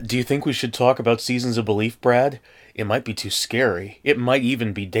Do you think we should talk about Seasons of Belief, Brad? It might be too scary. It might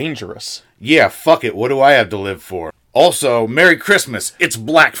even be dangerous. Yeah, fuck it. What do I have to live for? Also, Merry Christmas. It's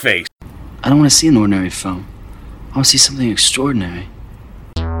blackface. I don't want to see an ordinary film. I want to see something extraordinary.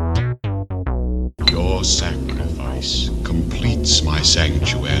 Your sacrifice completes my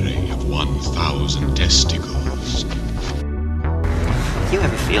sanctuary of 1,000 testicles. Do you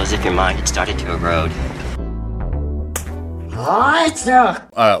ever feel as if your mind had started to erode?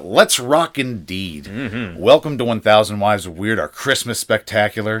 Let's rock indeed. Welcome to 1000 Wives of Weird, our Christmas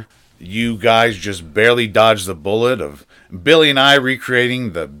spectacular. You guys just barely dodged the bullet of Billy and I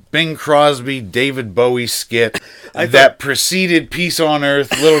recreating the Bing Crosby, David Bowie skit that preceded Peace on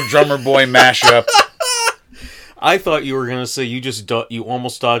Earth, Little Drummer Boy mashup. I thought you were going to say you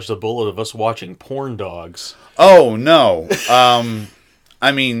almost dodged the bullet of us watching Porn Dogs. Oh, no.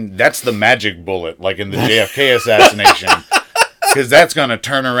 I mean, that's the magic bullet, like in the JFK assassination. Because that's going to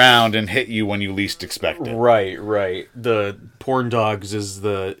turn around and hit you when you least expect it. Right. The Porn Dogs is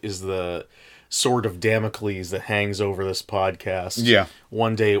the sword of Damocles that hangs over this podcast. Yeah.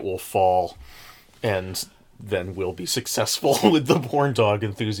 One day it will fall, and then we'll be successful with the Porn Dog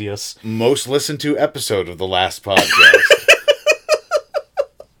enthusiasts. Most listened to episode of the last podcast.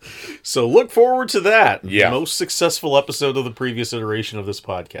 So look forward to that. Yeah. Most successful episode of the previous iteration of this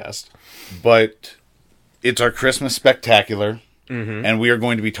podcast. But it's our Christmas spectacular. And we are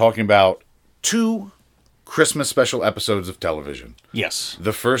going to be talking about 2 Christmas special episodes of television. Yes.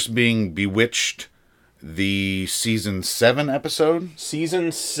 The first being Bewitched, the season 7 episode.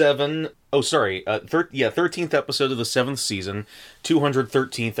 Season 7. Oh, sorry. 13th episode of the 7th season.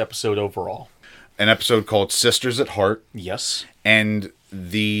 213th episode overall. An episode called Sisters at Heart. Yes. And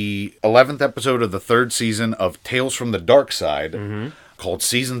the 11th episode of the 3rd season of Tales from the Dark Side, called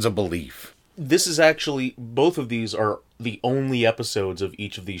Seasons of Belief. This is actually, both of these are the only episodes of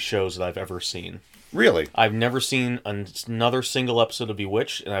each of these shows that I've ever seen. Really? I've never seen another single episode of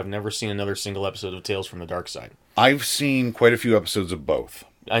Bewitched, and I've never seen another single episode of Tales from the Dark Side. I've seen quite a few episodes of both.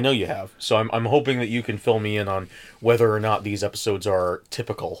 I know you have, so I'm hoping that you can fill me in on whether or not these episodes are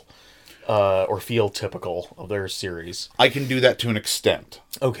typical, or feel typical of their series. I can do that to an extent.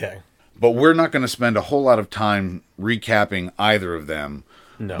 Okay. But we're not going to spend a whole lot of time recapping either of them.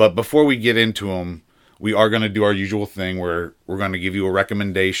 No. But before we get into them, we are going to do our usual thing where we're going to give you a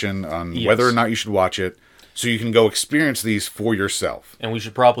recommendation on whether or not you should watch it, so you can go experience these for yourself. And we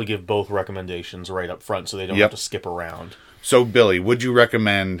should probably give both recommendations right up front so they don't have to skip around. So, Billy, would you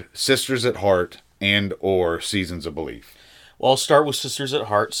recommend Sisters at Heart and or Seasons of Belief? Well, I'll start with Sisters at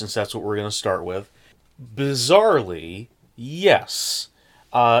Heart, since that's what we're going to start with. Bizarrely, yes.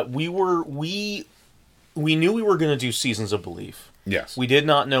 We knew we were going to do Seasons of Belief. Yes. We did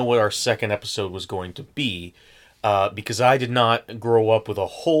not know what our second episode was going to be, because I did not grow up with a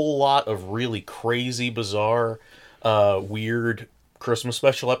whole lot of really crazy, bizarre, weird Christmas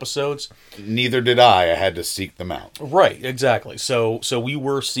special episodes. Neither did I. I had to seek them out. Right, exactly. So we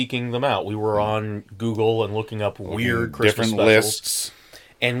were seeking them out. We were on Google and looking up weird Christmas different specials. lists.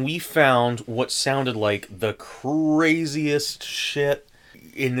 And we found what sounded like the craziest shit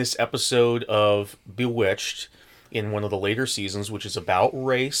in this episode of Bewitched, in one of the later seasons, which is about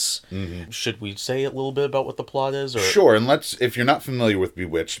race. Should we say a little bit about what the plot is? Or? Sure, and if you're not familiar with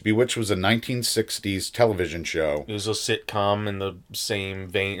Bewitched, Bewitched was a 1960s television show. It was a sitcom in the same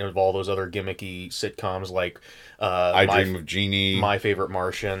vein of all those other gimmicky sitcoms like I Dream of Jeannie, My Favorite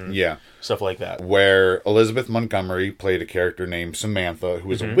Martian, stuff like that. Where Elizabeth Montgomery played a character named Samantha, who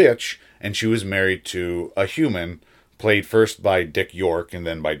was a witch, and she was married to a human, played first by Dick York and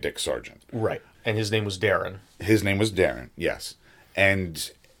then by Dick Sargent. Right, and his name was Darren. His name was Darren, yes.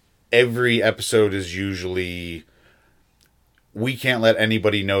 And every episode is usually, we can't let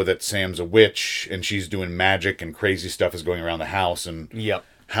anybody know that Sam's a witch and she's doing magic and crazy stuff is going around the house, and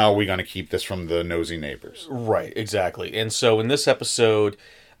how are we going to keep this from the nosy neighbors? Right, exactly. And so in this episode,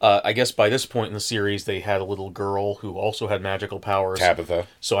 I guess by this point in the series, they had a little girl who also had magical powers. Tabitha.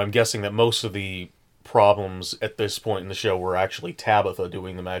 So I'm guessing that most of the problems at this point in the show were actually Tabitha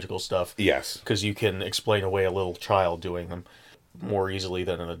doing the magical stuff. Yes. Because you can explain away a little child doing them more easily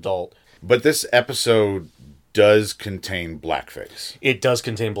than an adult. But this episode does contain blackface. It does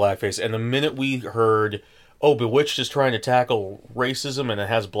contain blackface. And the minute we heard, oh, Bewitched is trying to tackle racism and it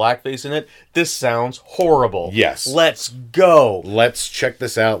has blackface in it, this sounds horrible. Yes. Let's go. Let's check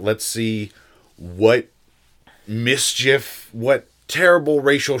this out. Let's see what mischief, what terrible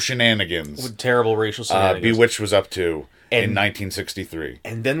racial shenanigans Bewitched was up to in 1963.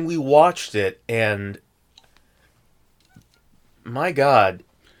 And then we watched it, and my God,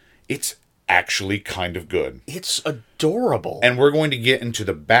 it's actually kind of good. It's adorable. And we're going to get into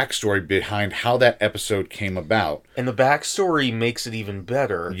the backstory behind how that episode came about. And the backstory makes it even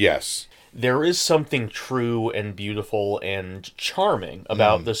better. Yes. There is something true and beautiful and charming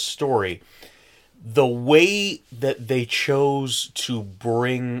about this story. The way that they chose to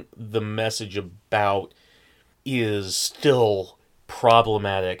bring the message about is still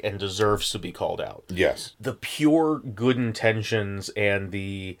problematic and deserves to be called out. Yes. The pure good intentions and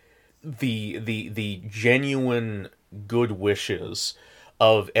the genuine good wishes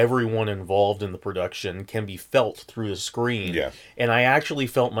of everyone involved in the production can be felt through the screen. Yeah. And I actually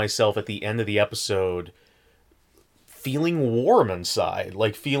felt myself at the end of the episode feeling warm inside,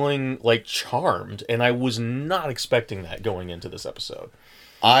 like feeling like charmed, and I was not expecting that going into this episode.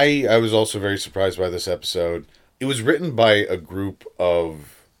 I was also very surprised by this episode. It was written by a group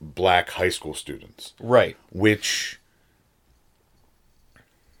of black high school students. Right. Which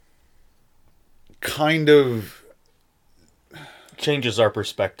kind of changes our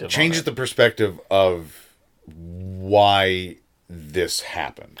perspective. Changes the perspective of why this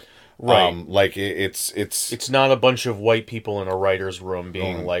happened. Right. Like it's not a bunch of white people in a writer's room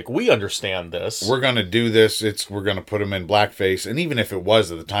being like, we understand this. We're going to do this. We're going to put them in blackface. And even if it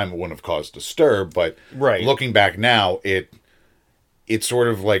was at the time, it wouldn't have caused a stir. But right. Looking back now, it sort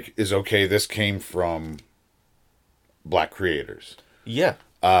of like is okay. This came from black creators. Yeah.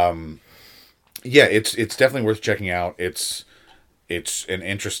 Yeah, it's definitely worth checking out. It's an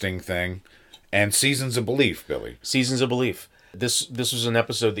interesting thing. And Seasons of Belief, Billy. Seasons of Belief. This was an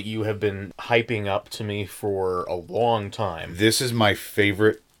episode that you have been hyping up to me for a long time. This is my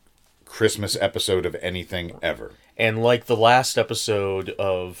favorite Christmas episode of anything ever. And like the last episode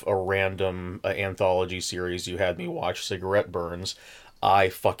of a random anthology series you had me watch, Cigarette Burns, I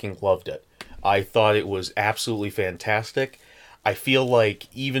fucking loved it. I thought it was absolutely fantastic. I feel like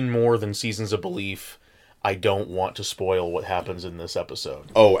even more than Seasons of Belief, I don't want to spoil what happens in this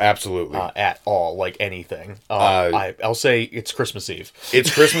episode. Oh, absolutely. At all, like anything. I'll say it's Christmas Eve.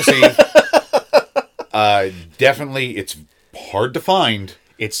 It's Christmas Eve. Definitely, it's hard to find.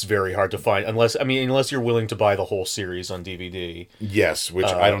 It's very hard to find, unless you're willing to buy the whole series on DVD. Yes, which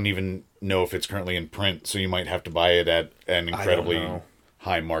I don't even know if it's currently in print, so you might have to buy it at an incredibly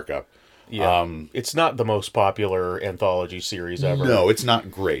high markup. Yeah, it's not the most popular anthology series ever. No, it's not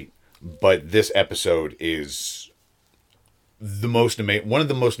great. But this episode is one of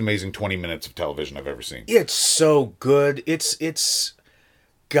the most amazing 20 minutes of television I've ever seen. It's so good. It's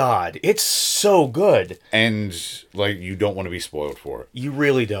so good. And like you don't want to be spoiled for it. You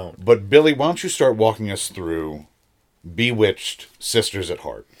really don't. But Billy, why don't you start walking us through Bewitched Sisters at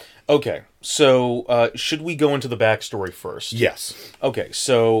Heart? Okay, so should we go into the backstory first? Yes. Okay,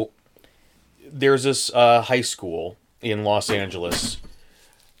 so there's this high school in Los Angeles.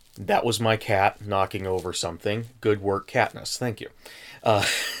 That was my cat knocking over something. Good work, Katniss. Thank you.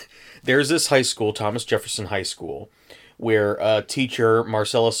 There's this high school, Thomas Jefferson High School, where teacher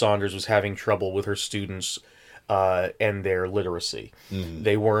Marcella Saunders was having trouble with her students and their literacy. Mm-hmm.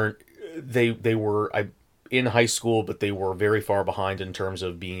 They were in high school, but they were very far behind in terms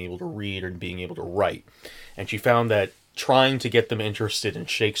of being able to read and being able to write. And she found that trying to get them interested in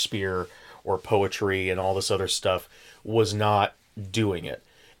Shakespeare or poetry and all this other stuff was not doing it.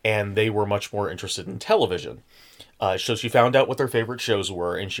 And they were much more interested in television. So she found out what their favorite shows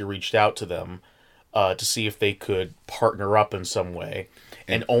were, and she reached out to them to see if they could partner up in some way.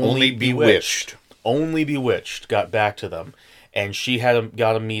 And only Bewitched got back to them. And she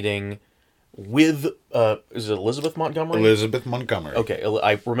got a meeting with, is it Elizabeth Montgomery? Elizabeth Montgomery. Okay,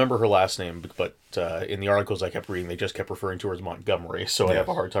 I remember her last name, but in the articles I kept reading, they just kept referring to her as Montgomery, so I have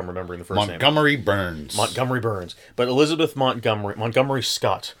a hard time remembering the first name. Montgomery Burns. Montgomery Burns. But Elizabeth Montgomery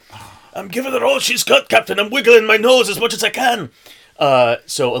Scott. I'm giving it all she's got, Captain. I'm wiggling my nose as much as I can.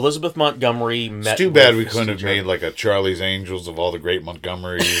 So Elizabeth Montgomery met... It's too bad we couldn't have made like a Charlie's Angels of all the great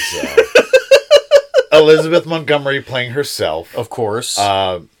Montgomerys. Elizabeth Montgomery playing herself. Of course.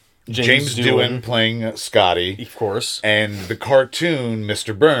 James Doohan playing Scotty. Of course. And the cartoon,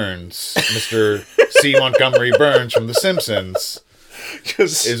 Mr. Burns, Mr. C. Montgomery Burns from The Simpsons,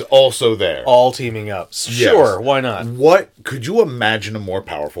 is also there. All teaming up. Sure, yes. Why not? What? Could you imagine a more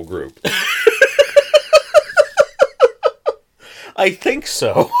powerful group? I think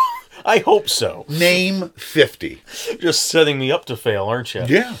so. I hope so. Name 50. Just setting me up to fail, aren't you?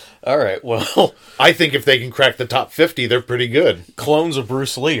 Yeah. All right, well... I think if they can crack the top 50, they're pretty good. Clones of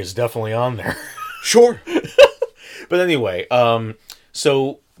Bruce Lee is definitely on there. Sure. But anyway,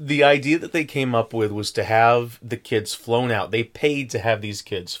 so the idea that they came up with was to have the kids flown out. They paid to have these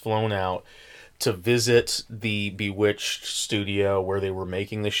kids flown out to visit the Bewitched studio where they were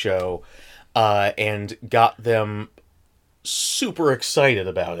making the show. and got them super excited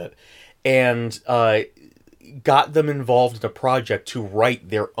about it, and got them involved in a project to write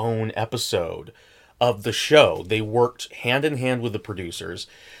their own episode of the show. They worked hand in hand with the producers.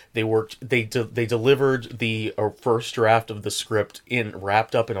 They delivered the first draft of the script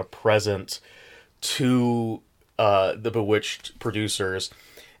wrapped up in a present to the Bewitched producers.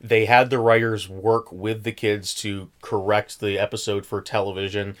 They had the writers work with the kids to correct the episode for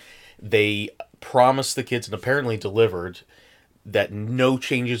television. They promised the kids, and apparently delivered, that no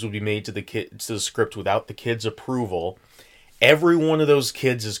changes would be made to the script without the kids' approval. Every one of those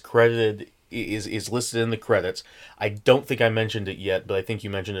kids is credited, is listed in the credits. I don't think I mentioned it yet, but I think you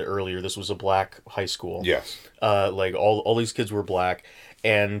mentioned it earlier. This was a black high school. Yes. Like all these kids were black,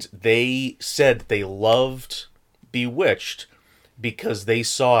 and they said they loved Bewitched because they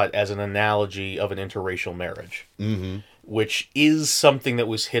saw it as an analogy of an interracial marriage, which is something that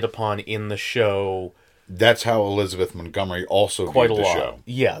was hit upon in the show. That's how Elizabeth Montgomery also Quite viewed a the lot. show.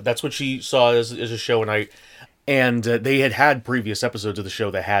 Yeah, that's what she saw as a show, and they had previous episodes of the show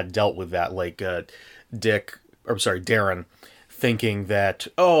that had dealt with that, like Darren thinking that,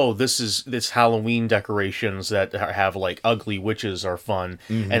 oh, this Halloween decorations that have like ugly witches are fun,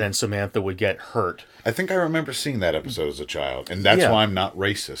 and then Samantha would get hurt. I think I remember seeing that episode as a child, and that's why I'm not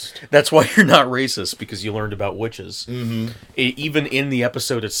racist. That's why you're not racist, because you learned about witches. Even in the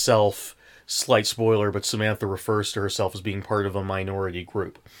episode itself, slight spoiler, but Samantha refers to herself as being part of a minority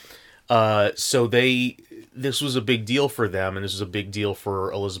group. So this was a big deal for them, and this was a big deal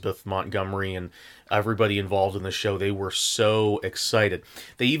for Elizabeth Montgomery and everybody involved in the show. They were so excited.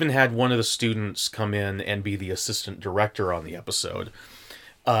 They even had one of the students come in and be the assistant director on the episode.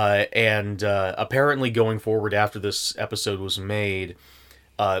 And apparently going forward after this episode was made,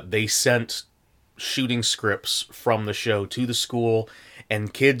 they sent shooting scripts from the show to the school,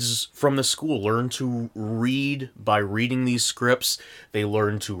 and kids from the school learned to read by reading these scripts. They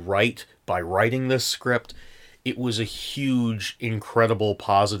learned to write by writing this script. It was a huge, incredible,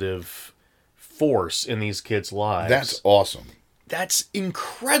 positive force in these kids' lives. That's awesome. That's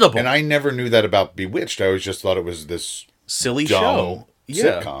incredible. And I never knew that about Bewitched. I always just thought it was this silly dumb show.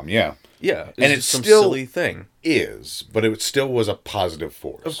 Yeah. sitcom. Yeah. Yeah. And it's some still silly thing. Is, but it still was a positive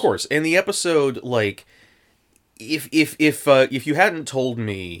force. Of course. And the episode, like, if you hadn't told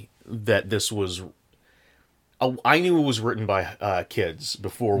me that this was, I knew it was written by kids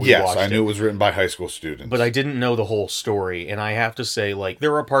before we watched it. Yes, I knew it was written by high school students. But I didn't know the whole story, and I have to say, like,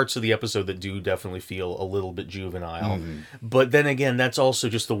 there are parts of the episode that do definitely feel a little bit juvenile. But then again, that's also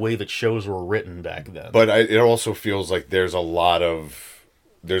just the way that shows were written back then. But it also feels like there's a lot of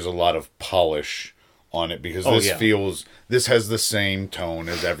polish on it, because this has the same tone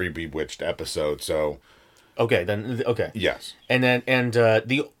as every Bewitched episode. So okay. Yes. And then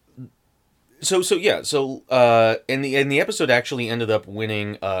the the episode actually ended up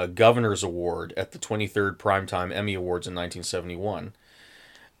winning a Governor's Award at the 23rd Primetime Emmy Awards in 1971.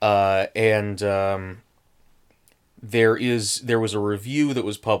 There was a review that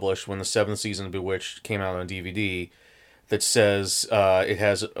was published when the 7th season of Bewitched came out on DVD that says it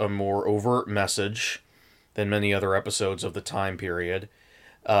has a more overt message than many other episodes of the time period,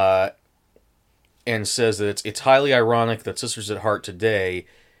 and says that it's highly ironic that Sisters at Heart today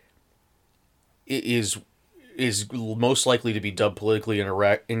is most likely to be dubbed politically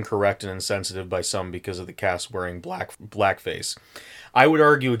incorrect and insensitive by some because of the cast wearing blackface. I would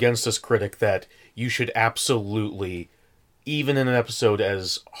argue against this critic that you should absolutely, even in an episode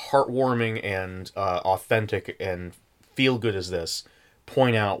as heartwarming and authentic and feel good as this,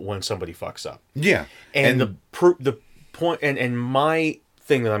 point out when somebody fucks up. Yeah. And the point and my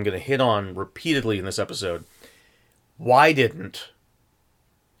thing that I'm going to hit on repeatedly in this episode, why didn't,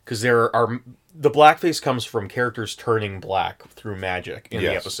 because the blackface comes from characters turning black through magic in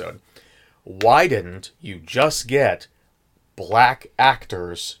the episode. Why didn't you just get black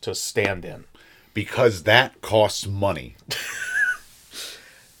actors to stand in? Because that costs money.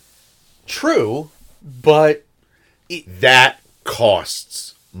 True, but that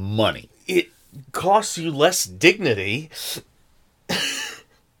costs money. It costs you less dignity.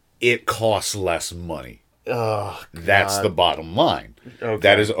 It costs less money. Oh, that's the bottom line. Okay.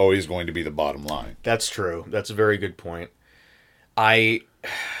 That is always going to be the bottom line. That's true. That's a very good point. A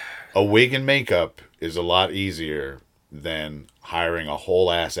wig and makeup is a lot easier than hiring a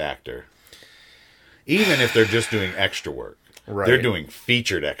whole ass actor. Even if they're just doing extra work. Right. They're doing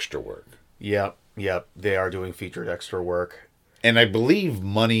featured extra work. Yep. They are doing featured extra work. And I believe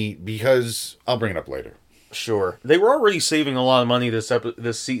money, because I'll bring it up later. Sure. They were already saving a lot of money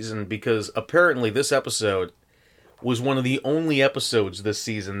this season, because apparently this episode was one of the only episodes this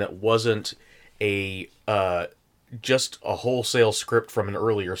season that wasn't a just a wholesale script from an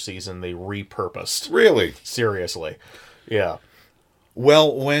earlier season they repurposed. Really? Seriously. Yeah.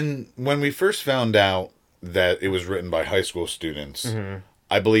 Well, when we first found out that it was written by high school students,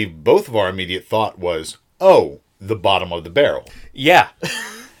 I believe both of our immediate thought was, oh, the bottom of the barrel. Yeah.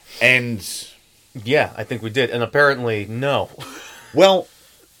 And... yeah, I think we did. And apparently, no. Well,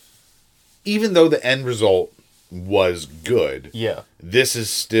 even though the end result was good, Yeah. this is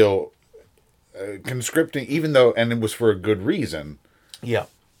still conscripting, even though, and it was for a good reason, Yeah.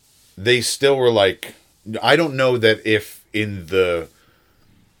 they still were like, I don't know that if in the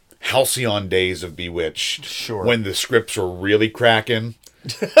halcyon days of Bewitched, Sure. when the scripts were really cracking,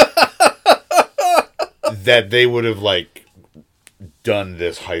 that they would have, like, done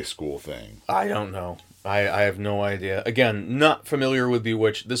this high school thing. I don't know. I have no idea. Again, not familiar with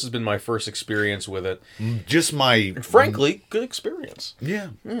Bewitched. This has been my first experience with it. Just my... Frankly, good experience. Yeah.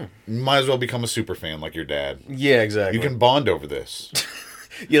 Might as well become a super fan like your dad. Yeah, exactly. You can bond over this.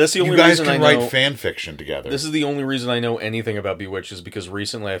 Yeah, that's the only You guys reason can I know. write fan fiction together. This is the only reason I know anything about Bewitched is because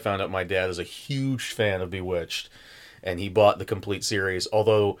recently I found out my dad is a huge fan of Bewitched, and he bought the complete series.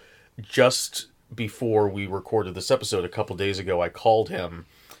 Although, just before we recorded this episode a couple days ago, I called him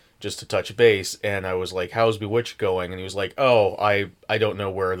just to touch base, and I was like, how's Bewitched going? And he was like, oh, I don't know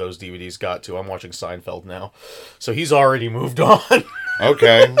where those DVDs got to. I'm watching Seinfeld now. So he's already moved on.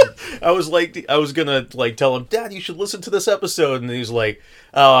 Okay. I was gonna like tell him, Dad, you should listen to this episode, and he's like,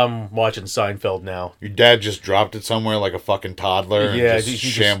 oh, I'm watching Seinfeld now. Your dad just dropped it somewhere like a fucking toddler and Yeah, just he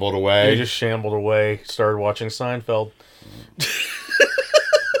shambled away. He just shambled away, started watching Seinfeld.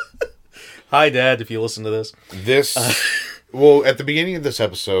 Hi, Dad, if you listen to this. This... well, at the beginning of this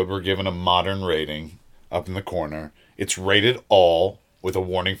episode, we're given a modern rating up in the corner. It's rated all with a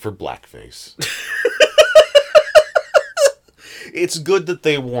warning for blackface. It's good that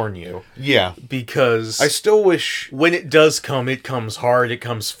they warn you, Yeah. because I still wish... when it does come, it comes hard, it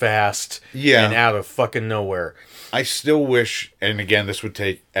comes fast, Yeah. and out of fucking nowhere. I still wish... And again, this would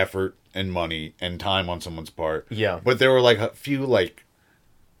take effort and money and time on someone's part. Yeah. But there were like a few like...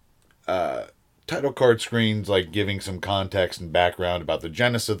 title card screens, like giving some context and background about the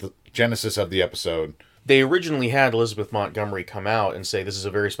genesis of the episode. They originally had Elizabeth Montgomery come out and say, this is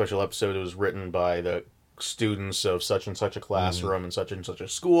a very special episode. It was written by the students of such and such a classroom and such a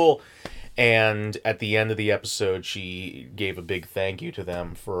school. And at the end of the episode, she gave a big thank you to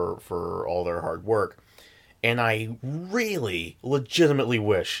them for all their hard work. And I really, legitimately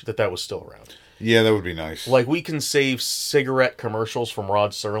wish that was still around. Yeah, that would be nice. Like, we can save cigarette commercials from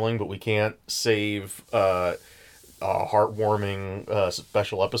Rod Serling, but we can't save a heartwarming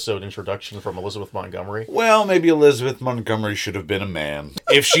special episode introduction from Elizabeth Montgomery. Well, maybe Elizabeth Montgomery should have been a man.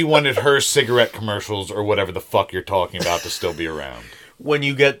 If she wanted her cigarette commercials or whatever the fuck you're talking about to still be around. What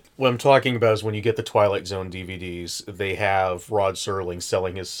I'm talking about is when you get the Twilight Zone DVDs, they have Rod Serling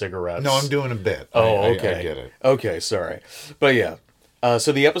selling his cigarettes. No, I'm doing a bit. Oh, I okay. I get it. Okay, sorry. But yeah.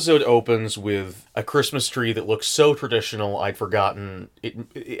 So the episode opens with a Christmas tree that looks so traditional. I'd forgotten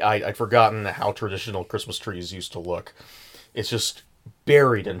I'd forgotten how traditional Christmas trees used to look. It's just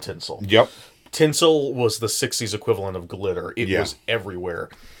buried in tinsel. Yep. Tinsel was the 60s equivalent of glitter. It was everywhere.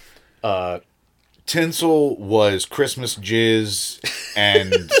 Tinsel was Christmas jizz,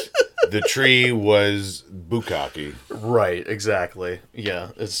 and the tree was bukkake. Right, exactly. Yeah,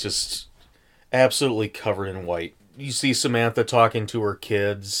 it's just absolutely covered in white. You see Samantha talking to her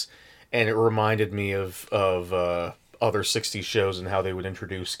kids, and it reminded me of other 60s shows and how they would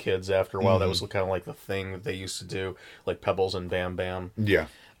introduce kids after a while. That was kind of like the thing that they used to do, like Pebbles and Bam Bam. Yeah.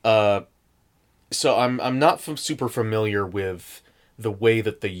 So I'm not super familiar with the way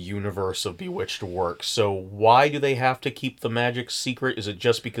that the universe of Bewitched works. So why do they have to keep the magic secret? Is it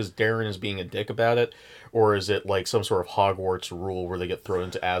just because Darren is being a dick about it? Or is it like some sort of Hogwarts rule where they get thrown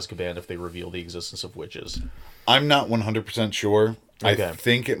into Azkaban if they reveal the existence of witches? I'm not 100% sure. Okay. I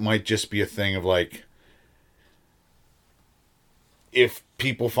think it might just be a thing of like, if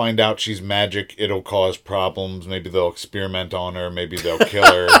people find out she's magic, it'll cause problems. Maybe they'll experiment on her. Maybe they'll kill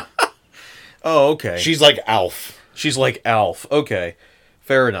her. Oh, okay. She's like Alf. She's like Alf. Okay,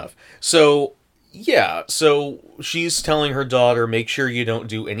 fair enough. So, yeah, so she's telling her daughter, make sure you don't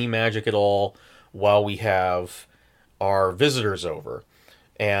do any magic at all while we have our visitors over.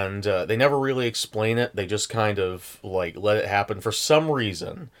 And they never really explain it. They just kind of, like, let it happen. For some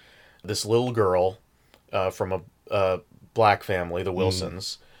reason, this little girl from a black family, the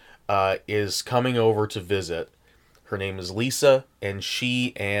Wilsons, is coming over to visit. Her name is Lisa, and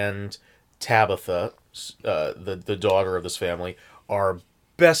she and Tabitha, the daughter of this family, are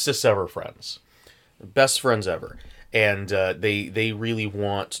bestest ever friends. best friends ever. And they really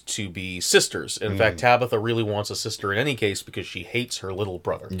want to be sisters. In fact, Tabitha really wants a sister in any case because she hates her little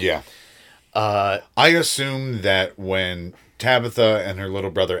brother. Yeah. I assume that when Tabitha and her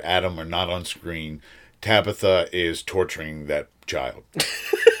little brother Adam are not on screen, Tabitha is torturing that child.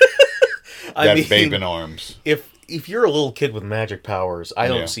 Babe in arms. If you're a little kid with magic powers, I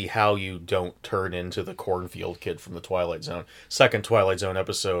don't Yeah. see how you don't turn into the cornfield kid from the Twilight Zone. Second Twilight Zone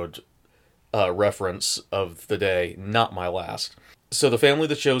episode reference of the day, not my last. So the family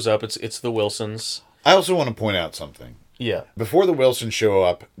that shows up, it's the Wilsons. I also want to point out something. Yeah. Before the Wilsons show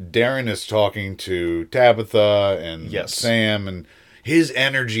up, Darren is talking to Tabitha and Yes. Sam, and his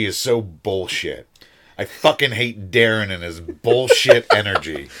energy is so bullshit. I fucking hate Darren and his bullshit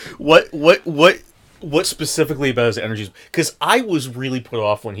energy. What specifically about his energies? Because I was really put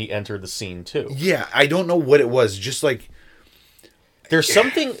off when he entered the scene too. Yeah, I don't know what it was. Just like There's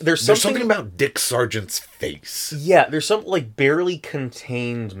something about Dick Sargent's face. Yeah, there's some like barely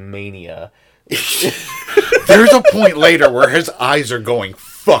contained mania. There's a point later where his eyes are going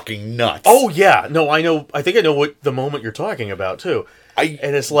fucking nuts. Oh yeah, no, I know. I think I know what the moment you're talking about too.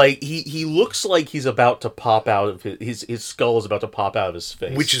 And it's like he looks like he's about to pop out of his skull is about to pop out of his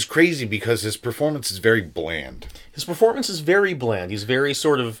face, which is crazy because his performance is very bland. His performance is very bland. He's very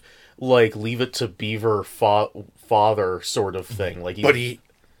sort of like Leave It to Beaver father sort of thing. Like but he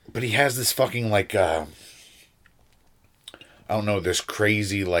has this fucking like I don't know, this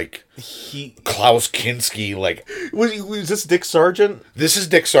crazy like Klaus Kinski like. Was this Dick Sargent? This is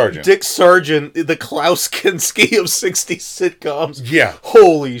Dick Sargent. Dick Sargent, the Klaus Kinski of 60s sitcoms. Yeah.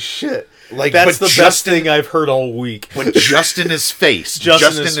 Holy shit. Like that's the best thing I've heard all week. But just in his face.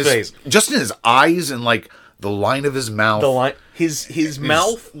 Just in his face. Just in his eyes and like the line of his mouth. The line his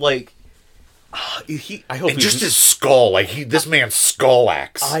mouth like I hope just his skull, like this man's skull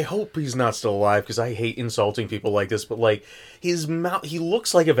acts. I hope he's not still alive because I hate insulting people like this, but like his mouth, he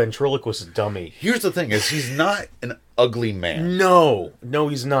looks like a ventriloquist dummy. Here's the thing: is he's not an ugly man. No,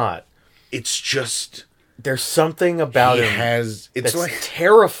 he's not. It's just there's something about him it's like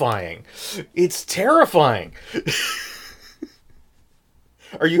terrifying. It's terrifying.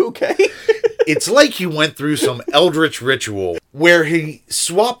 Are you okay? It's like he went through some eldritch ritual where he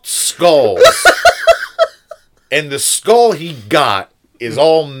swapped skulls, and the skull he got is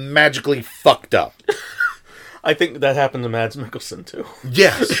all magically fucked up. I think that happened to Mads Mikkelsen too.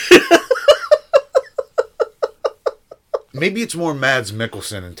 Yes. Maybe it's more Mads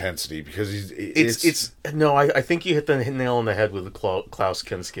Mikkelsen intensity because I think you hit the nail on the head with Klaus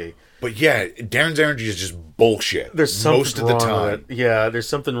Kinski. But yeah, Darren's energy is just bullshit. There's something most of the time. With it. Yeah, there's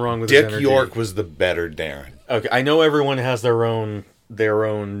something wrong with Dick his energy. York was the better Darren. Okay, I know everyone has their own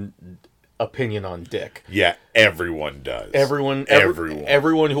opinion on Dick. Yeah, everyone does. Everyone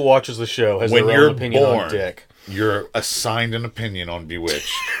who watches the show has their own opinion on Dick. You're assigned an opinion on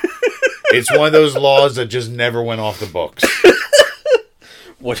Bewitched. It's one of those laws that just never went off the books.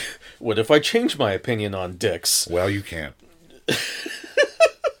 What if I change my opinion on dicks? Well, you can't.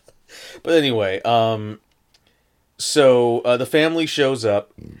 But anyway, so the family shows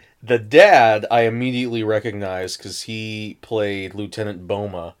up. The dad I immediately recognized because he played Lieutenant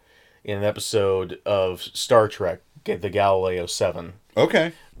Boma in an episode of Star Trek, the Galileo 7.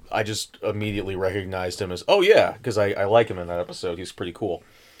 Okay. I just immediately recognized him as, oh yeah, because I like him in that episode. He's pretty cool.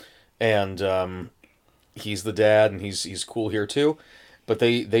 And he's the dad, and he's cool here too. But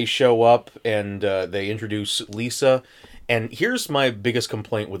they show up, and they introduce Lisa. And here's my biggest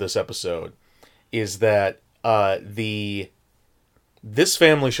complaint with this episode, is that this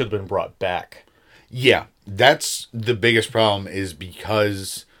family should have been brought back. Yeah, that's the biggest problem, is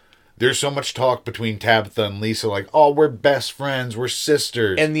because there's so much talk between Tabitha and Lisa, like, oh, we're best friends, we're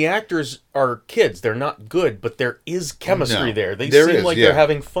sisters. And the actors are kids. They're not good, but there is chemistry there. They seem like they're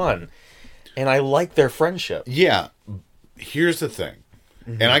having fun. And I like their friendship. Yeah. Here's the thing.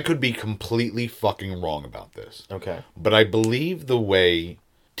 Mm-hmm. And I could be completely fucking wrong about this. Okay. But I believe the way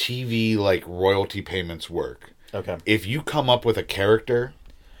TV, like, royalty payments work. Okay. If you come up with a character,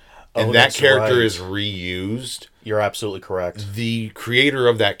 and that character is reused... You're absolutely correct. The creator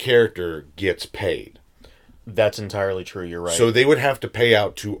of that character gets paid. That's entirely true. You're right. So they would have to pay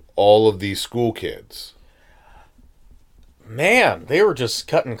out to all of these school kids. Man, they were just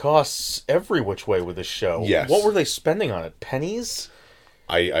cutting costs every which way with this show. Yes. What were they spending on it? Pennies?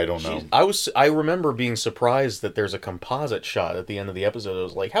 I don't know. I remember being surprised that there's a composite shot at the end of the episode. I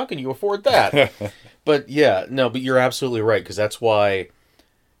was like, how can you afford that? But yeah, no, but you're absolutely right, because that's why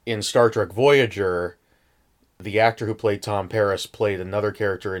in Star Trek Voyager, the actor who played Tom Paris played another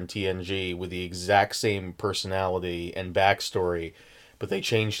character in TNG with the exact same personality and backstory, but they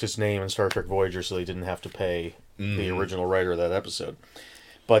changed his name in Star Trek Voyager so they didn't have to pay the original writer of that episode.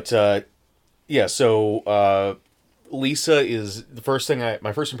 But yeah, so Lisa is the first thing.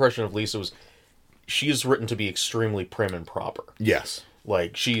 My first impression of Lisa was she is written to be extremely prim and proper. Yes.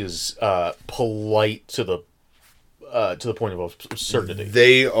 Like she is polite to the point of absurdity.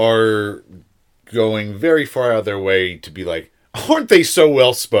 They are going very far out of their way to be like, aren't they so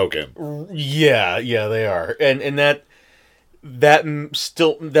well spoken? Yeah, they are, and that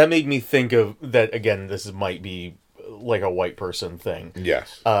made me think of that again. This might be like a white person thing.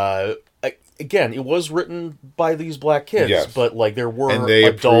 Yes. Again, it was written by these black kids, Yes. but like there were And they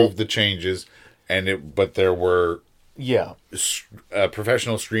adult approved the changes, but there were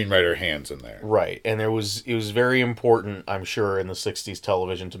professional screenwriter hands in there. Right, and it was very important, I'm sure, in the 60s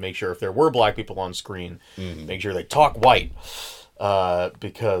television to make sure if there were black people on screen, make sure they talk white,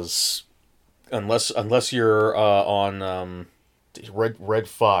 because unless you're on Red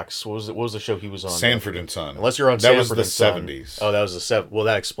Fox, what was the show he was on? Sanford and Son. Unless you're on that Sanford was the and Son. 70s. Oh, that was the 70s. Well,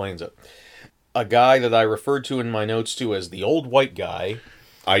 that explains it. A guy that I referred to in my notes to as the old white guy.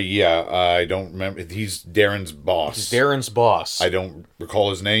 I don't remember. He's Darren's boss. He's Darren's boss. I don't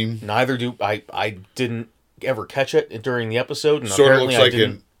recall his name. Neither do I. I didn't ever catch it during the episode. And Sort of looks like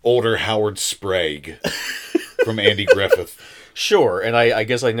an older Howard Sprague from Andy Griffith. Sure, and I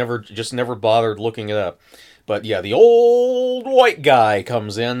guess I never bothered looking it up. But yeah, the old white guy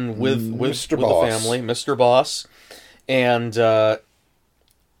comes in with Mr. the Boss. family, Mr. Boss, and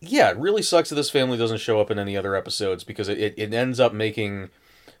yeah, it really sucks that this family doesn't show up in any other episodes because it ends up making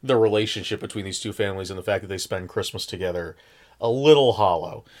the relationship between these two families and the fact that they spend Christmas together a little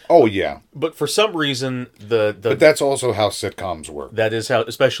hollow. Oh yeah, But for some reason, but that's also how sitcoms work. that is how,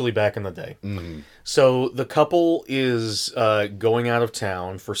 especially back in the day. Mm-hmm. So the couple is going out of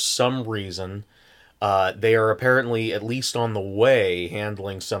town for some reason. They are apparently, at least on the way,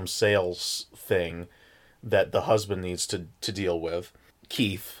 handling some sales thing that the husband needs to deal with.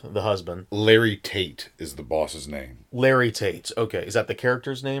 Keith, the husband. Larry Tate is the boss's name. Larry Tate. Okay, is that the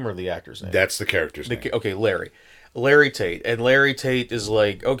character's name or the actor's name? That's the character's name. Okay, Larry Tate. And Larry Tate is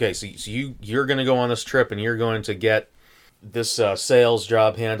like, okay, so you're going to go on this trip and you're going to get this sales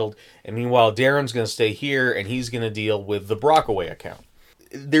job handled. And meanwhile, Darren's going to stay here and he's going to deal with the Brockaway account.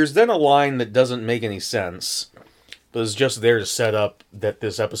 There's then a line that doesn't make any sense, but is just there to set up that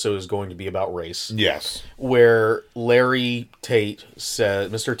this episode is going to be about race. Yes. Where Larry Tate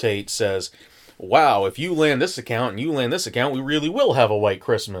says, Mr. Tate says, wow, if you land this account and you land this account, we really will have a white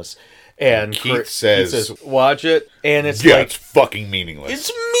Christmas. And Keith says, watch it. And it's yeah, like, it's fucking meaningless.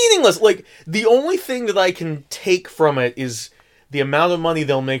 it's meaningless. Like, the only thing that I can take from it is the amount of money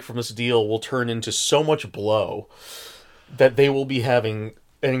they'll make from this deal will turn into so much blow that they will be having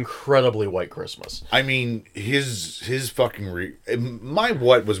an incredibly white Christmas. I mean, his fucking my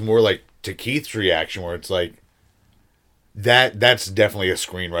what was more like to Keith's reaction, where it's like that's definitely a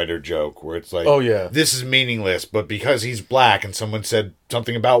screenwriter joke, where it's like, oh yeah, this is meaningless, but because he's black and someone said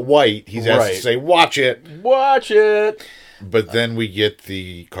something about white, he's asked Right. to say, watch it. But then we get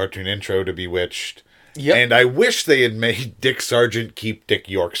the cartoon intro to Bewitched. Yep. And I wish they had made Dick Sargent keep Dick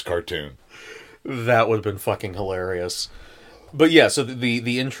York's cartoon. That would have been fucking hilarious. But yeah, so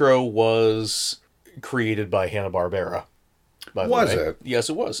the intro was created by Hanna-Barbera. Was it? Yes,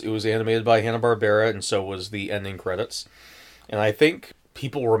 it was. It was animated by Hanna-Barbera, and so was the ending credits. And I think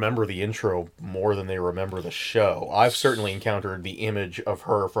people remember the intro more than they remember the show. I've certainly encountered the image of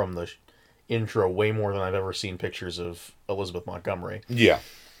her from the intro way more than I've ever seen pictures of Elizabeth Montgomery. Yeah.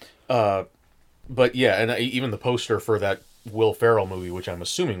 But yeah, and even the poster for that Will Ferrell movie, which I'm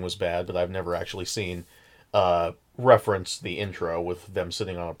assuming was bad, but I've never actually seen, referenced the intro with them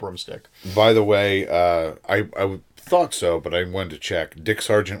sitting on a broomstick. By the way, I thought so, but I wanted to check. Dick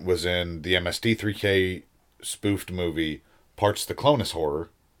Sargent was in the MST3K spoofed movie Parts the Clonus Horror.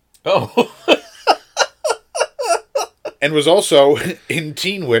 Oh, And was also in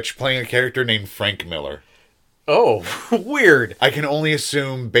Teen Witch playing a character named Frank Miller. oh, weird. I can only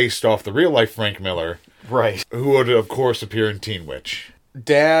assume based off the real life Frank Miller, Right. who would of course appear in Teen Witch.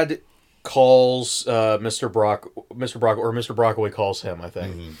 Dad calls Mr. Brockaway calls him, I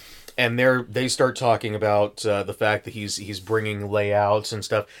think. Mm-hmm. And they start talking about the fact that he's bringing layouts and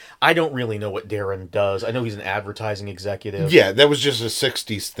stuff. I don't really know what Darren does. I know he's an advertising executive. Yeah, that was just a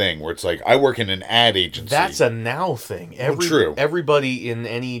 60s thing where it's like, I work in an ad agency. That's a now thing. True. Everybody in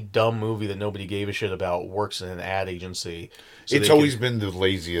any dumb movie that nobody gave a shit about works in an ad agency. So it's always been the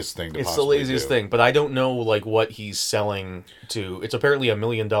laziest thing to It's the possibly laziest do. thing, but I don't know like what he's selling to. It's apparently $1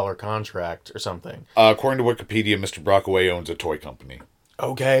 million contract or something. According to Wikipedia, Mr. Brockaway owns a toy company.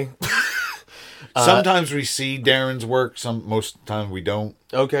 Okay. Sometimes we see Darren's work. Most of the time we don't.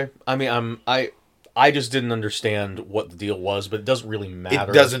 Okay. I mean, I just didn't understand what the deal was, but it doesn't really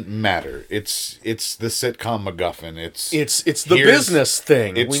matter. It doesn't matter. It's the sitcom MacGuffin. It's the business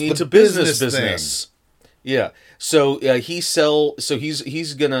thing. We need to business. Thing. Yeah. So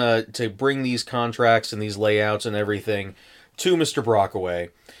he's gonna to bring these contracts and these layouts and everything to Mr. Brockaway,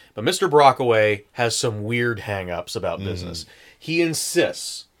 but Mr. Brockaway has some weird hang-ups about business. He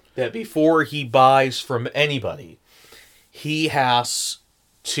insists that before he buys from anybody, he has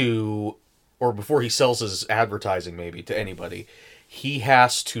to, or before he sells his advertising maybe to anybody, he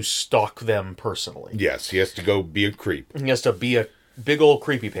has to stalk them personally. Yes, he has to go be a creep. He has to be a big old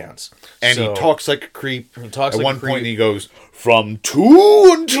creepy pants. And he talks like a creep. He talks At like one a creep. point he goes, from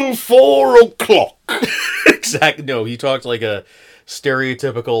 2 until 4 o'clock. Exactly. No, he talked like a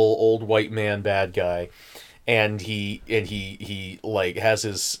stereotypical old white man bad guy. And he like has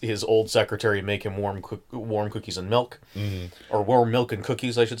his old secretary make him warm cookies and milk, or warm milk and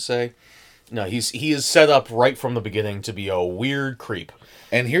cookies, I should say. No, he is set up right from the beginning to be a weird creep.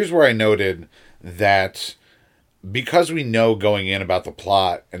 And here's where I noted that because we know going in about the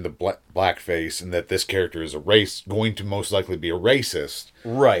plot and the blackface, and that this character is going to most likely be a racist,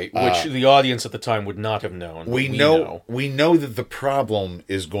 right? Which the audience at the time would not have known. We know that the problem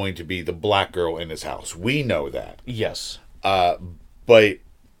is going to be the black girl in his house. We know that. Yes. But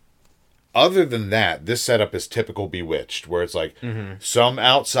other than that, this setup is typical Bewitched, where it's like some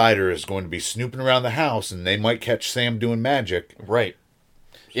outsider is going to be snooping around the house, and they might catch Sam doing magic. Right.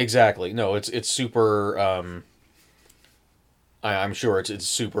 Exactly. No, it's super. I'm sure it's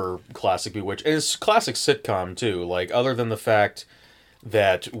super classic Bewitched, and it's classic sitcom too. Like, other than the fact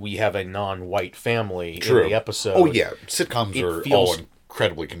that we have a non-white family in the episode. Oh yeah, sitcoms are all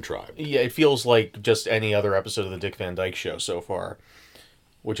incredibly contrived. Yeah, it feels like just any other episode of the Dick Van Dyke Show so far,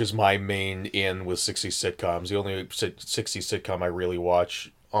 which is my main in with 60s sitcoms. The only 60s sitcom I really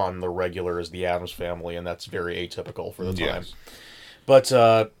watch on the regular is The Addams Family, and that's very atypical for the time. Yes. But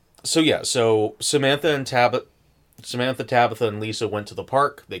so Samantha, Tabitha, and Lisa went to the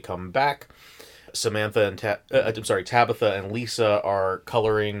park. They come back. Tabitha and Lisa are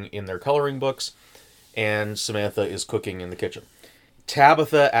coloring in their coloring books, and Samantha is cooking in the kitchen.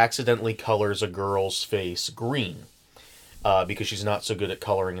 Tabitha accidentally colors a girl's face green because she's not so good at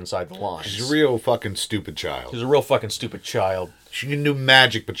coloring inside the lines. She's a real fucking stupid child. She's a real fucking stupid child. She can do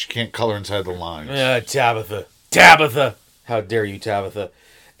magic, but she can't color inside the lines. Tabitha! How dare you, Tabitha?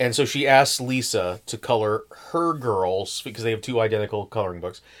 And so she asks Lisa to color her girls, because they have two identical coloring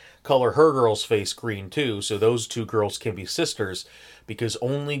books, color her girl's face green too, so those two girls can be sisters, because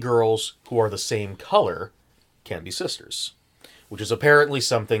only girls who are the same color can be sisters. Which is apparently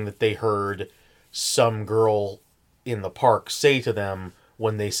something that they heard some girl in the park say to them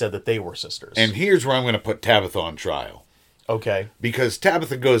when they said that they were sisters. And here's where I'm going to put Tabitha on trial. Okay. Because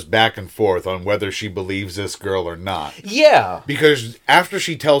Tabitha goes back and forth on whether she believes this girl or not. Yeah. Because after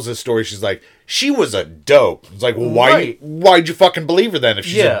she tells this story, she's like, she was a dope. It's like, well, Right. why'd you fucking believe her then if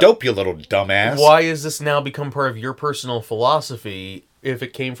she's a dope, you little dumbass? Why has this now become part of your personal philosophy if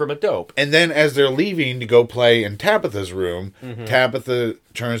it came from a dope? And then as they're leaving to go play in Tabitha's room, Tabitha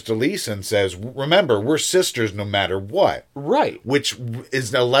turns to Lisa and says, remember, we're sisters no matter what. Right. Which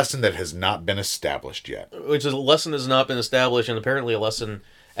is a lesson that has not been established yet. Which is a lesson that has not been established, and apparently a lesson,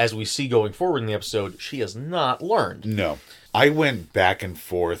 as we see going forward in the episode, she has not learned. No. I went back and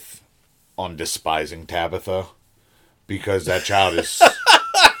forth on despising Tabitha because that child is...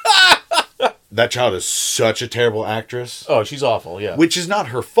 That child is such a terrible actress. Oh, she's awful, yeah. Which is not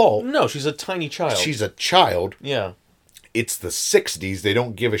her fault. No, she's a tiny child. She's a child. Yeah. It's the 60s. They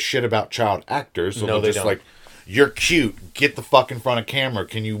don't give a shit about child actors. So No, they're they just don't. like, you're cute. Get the fuck in front of camera.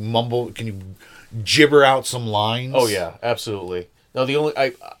 Can you mumble? Can you gibber out some lines? Oh, yeah, absolutely. No, the only...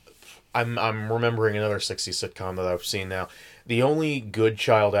 I'm remembering another 60s sitcom that I've seen now. The only good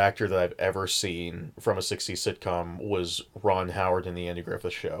child actor that I've ever seen from a 60s sitcom was Ron Howard in The Andy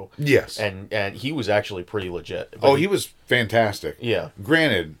Griffith Show. Yes. And he was actually pretty legit. Oh, he was fantastic. Yeah.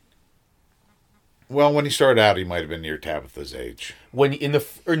 Granted, well, when he started out, he might have been near Tabitha's age. When in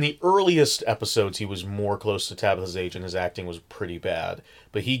the earliest episodes, he was more close to Tabitha's age, and his acting was pretty bad.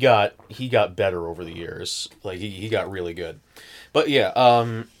 But he got better over the years. Like he got really good. But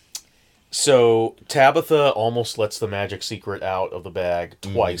yeah, so Tabitha almost lets the magic secret out of the bag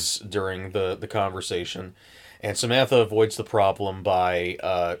twice during the conversation, and Samantha avoids the problem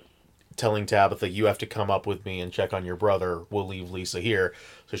by telling Tabitha, "You have to come up with me and check on your brother. We'll leave Lisa here."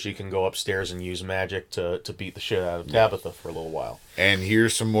 So she can go upstairs and use magic to beat the shit out of Tabitha for a little while. And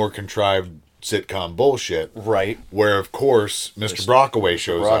here's some more contrived sitcom bullshit. Right. Where, of course, Mr. Brockaway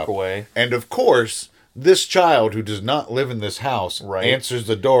shows Brockaway. up. And, of course, this child who does not live in this house answers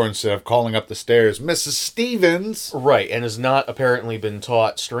the door instead of calling up the stairs, Mrs. Stevens. Right, and has not apparently been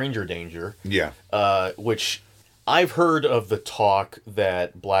taught stranger danger. Yeah. Which I've heard of the talk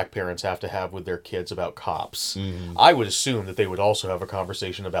that black parents have to have with their kids about cops. Mm-hmm. I would assume that they would also have a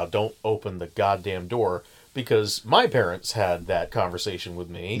conversation about don't open the goddamn door, because my parents had that conversation with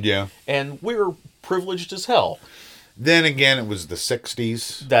me. Yeah. And we're privileged as hell. Then again, it was the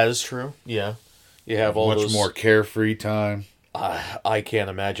 60s. That is true, yeah. You have all much more carefree time. I can't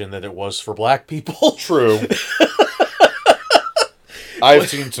imagine that it was for black people. True. I've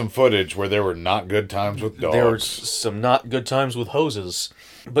seen some footage where there were not good times with dogs. There were some not good times with hoses.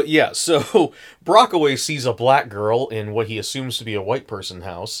 But yeah, so Brockaway sees a black girl in what he assumes to be a white person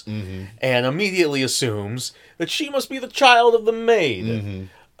house, and immediately assumes that she must be the child of the maid.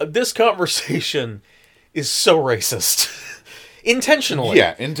 This conversation is so racist. Intentionally.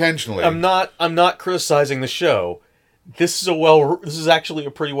 Yeah, intentionally. I'm not criticizing the show. This is actually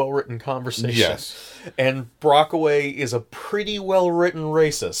a pretty well written conversation. Yes. And Brockaway is a pretty well written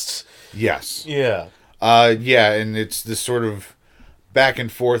racist. Yes. Yeah. Yeah, and it's this sort of back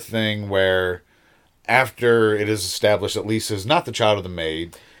and forth thing where after it is established that Lisa's not the child of the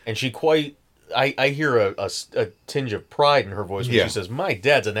maid. And she I hear a tinge of pride in her voice when she says, "My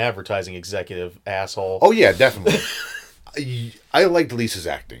dad's an advertising executive, asshole." Oh yeah, definitely. I liked Lisa's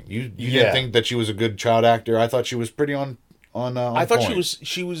acting. You didn't think that she was a good child actor? I thought she was pretty on I thought point.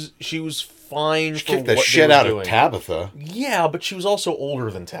 she was fine. She kicked the shit out of Tabitha. Yeah, but she was also older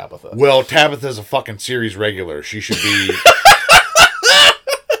than Tabitha. Well, Tabitha's a fucking series regular. She should be.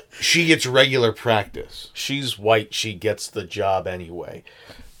 She gets regular practice. She's white. She gets the job anyway.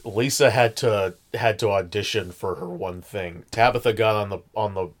 Lisa had to audition for her one thing. Tabitha got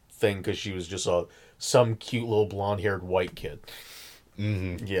on the thing because she was just some cute little blonde-haired white kid.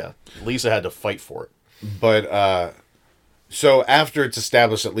 Mm-hmm. Yeah, Lisa had to fight for it. But so after it's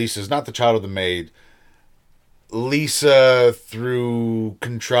established that Lisa's not the child of the maid, Lisa, through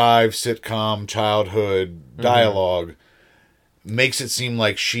contrived sitcom childhood dialogue, makes it seem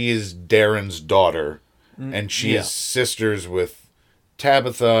like she is Darren's daughter, and she is sisters with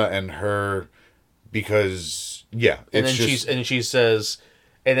Tabitha and her because she says,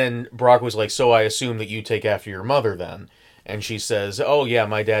 and then Brock was like, "So I assume that you take after your mother then." And she says, "Oh yeah,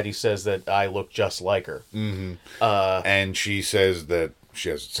 my daddy says that I look just like her." Mm-hmm. And she says that she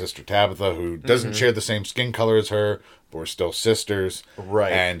has a sister Tabitha who doesn't share the same skin color as her, but we're still sisters.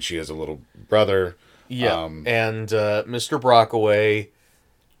 Right. And she has a little brother. Yeah. And Mr. Brockaway,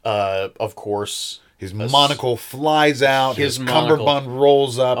 of course, his monocle flies out, his cummerbund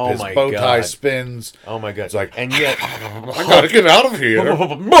rolls up, his bow tie spins. Oh my god. It's like, and yet, I gotta get out of here.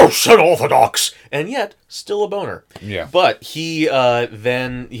 Most unorthodox. And yet, still a boner. Yeah. But he,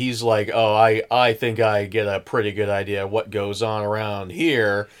 then he's like, "Oh, I think I get a pretty good idea of what goes on around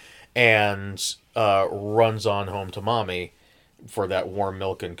here," and runs on home to mommy for that warm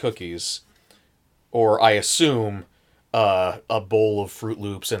milk and cookies. Or I assume a bowl of Fruit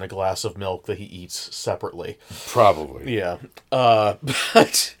Loops and a glass of milk that he eats separately. Probably. Yeah.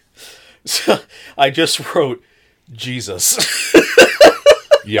 But so I just wrote Jesus.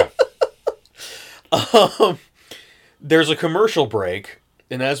 Yeah. There's a commercial break,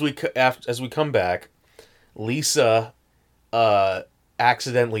 and as we come back, Lisa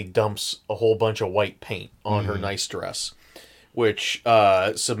accidentally dumps a whole bunch of white paint on her nice dress. Which,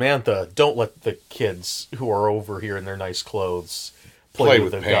 Samantha, don't let the kids who are over here in their nice clothes play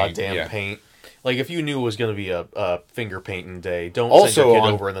with their goddamn paint. Like, if you knew it was going to be a finger painting day, don't send your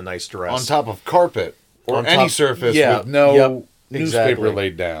kid over in the nice dress. On top of carpet or any surface with no newspaper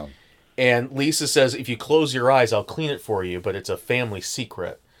laid down. And Lisa says, "If you close your eyes, I'll clean it for you, but it's a family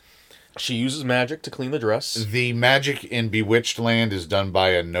secret." She uses magic to clean the dress. The magic in Bewitched Land is done by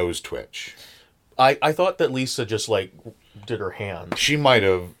a nose twitch. I thought that Lisa just, did her hand. She might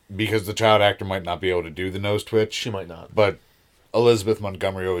have, because the child actor might not be able to do the nose twitch. She might not. But Elizabeth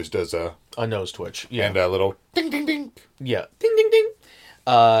Montgomery always does a nose twitch. Yeah. And a little ding, ding, ding. Yeah. Ding, ding, ding.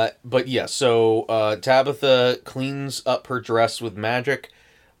 But yeah, so Tabitha cleans up her dress with magic,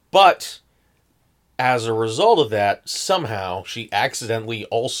 but as a result of that, somehow she accidentally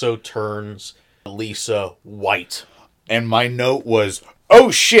also turns Lisa white. And my note was,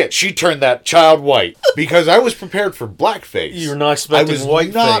 "Oh shit, she turned that child white." Because I was prepared for blackface. You're not expecting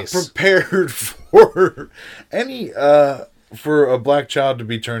whiteface. I was not prepared for any, for a black child to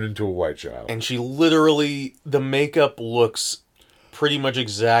be turned into a white child. And she literally, the makeup looks pretty much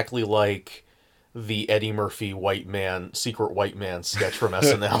exactly like the Eddie Murphy secret white man sketch from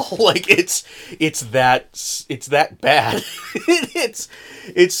SNL. Like it's that bad.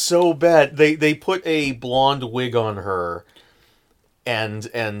 it's so bad. They put a blonde wig on her and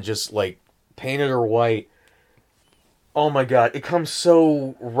just like painted her white. Oh my god, it comes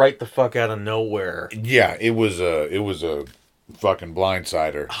so right the fuck out of nowhere. Yeah, it was a fucking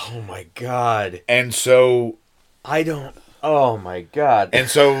blindsider. Oh my god. And so oh my god. And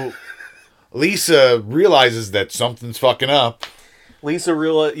so Lisa realizes that something's fucking up.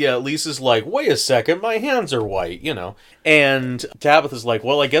 Lisa's like, wait a second, my hands are white, And Tabitha's like,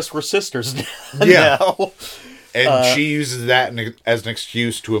 well, I guess we're sisters now. And she uses that as an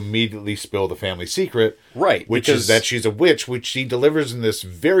excuse to immediately spill the family secret. Right. Which is that she's a witch, which she delivers in this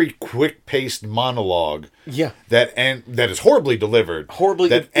very quick-paced monologue. Yeah. That is horribly delivered.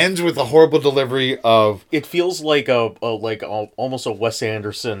 That ends with a horrible delivery of... It feels like almost a Wes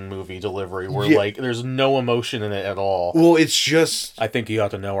Anderson movie delivery where, like, there's no emotion in it at all. Well, it's just... I think you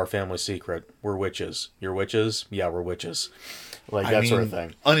ought to know our family secret. We're witches. You're witches? Yeah, we're witches. Like, that sort of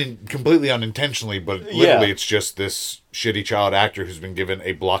thing. Completely unintentionally, but literally it's just this shitty child actor who's been given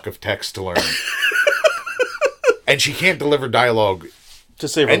a block of text to learn. And she can't deliver dialogue to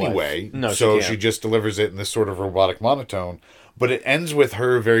save her anyway. Life. No, so she she just delivers it in this sort of robotic monotone. But it ends with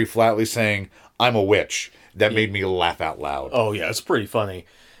her very flatly saying, "I'm a witch." That made me laugh out loud. Oh yeah, it's pretty funny.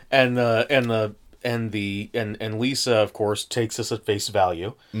 And Lisa, of course, takes this at face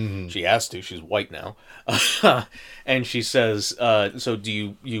value. Mm-hmm. She has to. She's white now, and she says, "So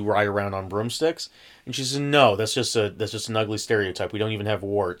do you ride around on broomsticks?" And she says, "No, that's just an ugly stereotype. We don't even have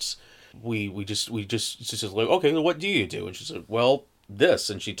warts. We just." She says, "Like, okay, well, what do you do?" And she said, "Well, this."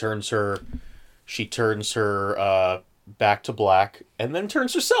 And she turns her back to black, and then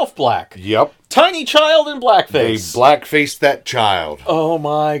turns herself black. Yep. Tiny child in blackface. They blackfaced that child. Oh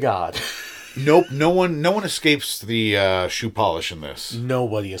my god. Nope, no one escapes the shoe polish in this.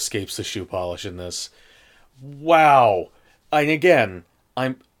 Nobody escapes the shoe polish in this. Wow. And again,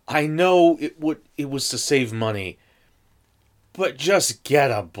 I know it was to save money, but just get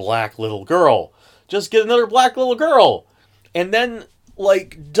a black little girl. Just get another black little girl. And then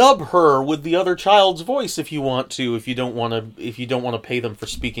like dub her with the other child's voice if you want to, if you don't want to pay them for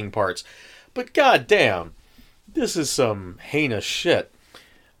speaking parts. But goddamn, this is some heinous shit.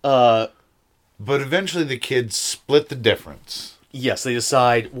 But eventually the kids split the difference. Yes, they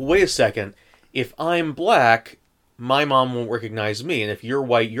decide, well, wait a second, if I'm black, my mom won't recognize me, and if you're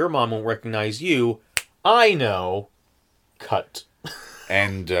white, your mom won't recognize you. I know. Cut.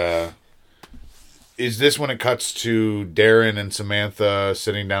 And is this when it cuts to Darren and Samantha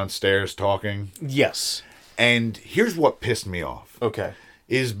sitting downstairs talking? Yes. And here's what pissed me off. Okay.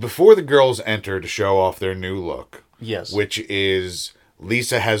 Is before the girls enter to show off their new look. Yes. Which is...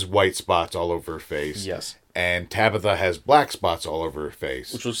 Lisa has white spots all over her face. Yes. And Tabitha has black spots all over her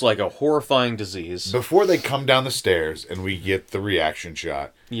face. Which looks like a horrifying disease. Before they come down the stairs and we get the reaction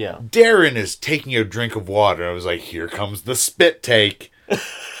shot. Yeah. Darren is taking a drink of water. I was like, here comes the spit take.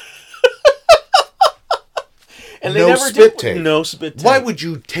 And they never spit take. No spit take. Why would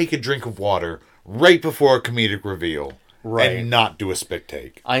you take a drink of water right before a comedic reveal? Right. And not do a spit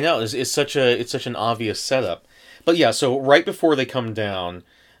take? I know. It's such an obvious setup. But yeah, so right before they come down,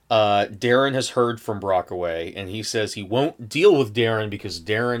 Darren has heard from Brockway, and he says he won't deal with Darren because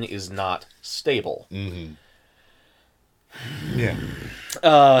Darren is not stable. Mm-hmm. Yeah.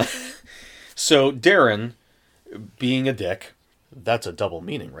 So Darren, being a dick, that's a double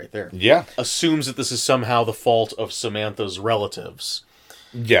meaning right there. Yeah. Assumes that this is somehow the fault of Samantha's relatives.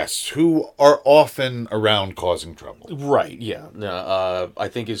 Yes, who are often around causing trouble. Right, yeah. I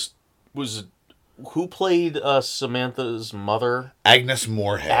think who played Samantha's mother? Agnes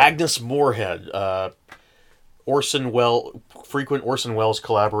Moorehead. Agnes Moorehead. Frequent Orson Welles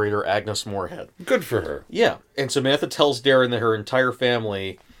collaborator Agnes Moorehead. Good for her. Yeah. And Samantha tells Darren that her entire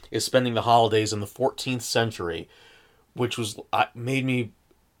family is spending the holidays in the 14th century, which made me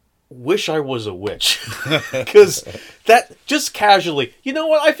wish I was a witch. Because that, just casually, you know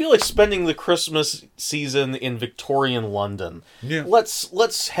what? I feel like spending the Christmas season in Victorian London. Yeah.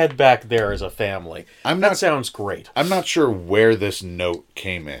 Let's head back there as a family. That sounds great. I'm not sure where this note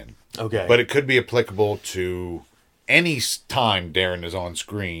came in. Okay. But it could be applicable to any time Darren is on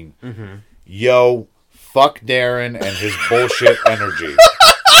screen. Mm-hmm. Yo, fuck Darren and his bullshit energy.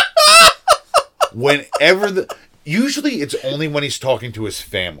 Usually it's only when he's talking to his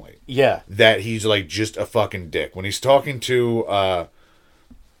family. Yeah. That he's like just a fucking dick. When he's talking to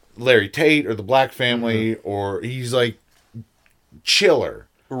Larry Tate or the Black family, mm-hmm. or he's like chiller.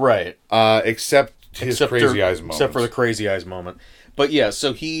 Right. Except his crazy eyes moment. Except for the crazy eyes moment. But yeah,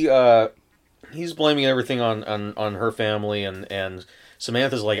 so he he's blaming everything on her family, and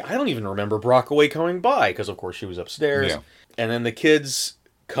Samantha's like, I don't even remember Brockway coming by, because of course she was upstairs. Yeah. And then the kids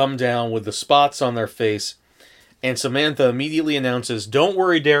come down with the spots on their face, and Samantha immediately announces, don't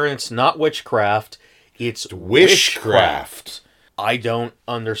worry, Darren, it's not witchcraft, it's wishcraft. I don't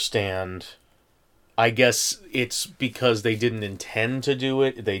understand. I guess it's because they didn't intend to do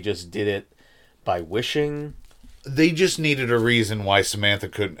it, they just did it by wishing. They just needed a reason why Samantha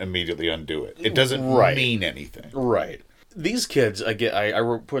couldn't immediately undo it. It doesn't mean anything. Right. These kids,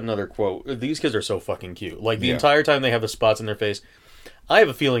 I put another quote, these kids are so fucking cute. Like, the entire time they have the spots in their face, I have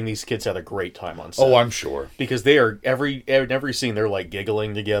a feeling these kids had a great time on set. Oh, I'm sure. Because they are, in every scene, they're like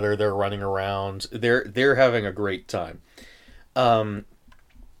giggling together, they're running around, they're having a great time. And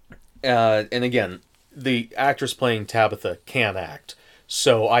again, the actress playing Tabitha can act.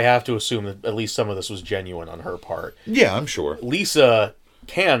 So I have to assume that at least some of this was genuine on her part. Yeah, I'm sure. Lisa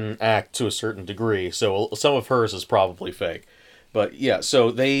can act to a certain degree, so some of hers is probably fake. But yeah,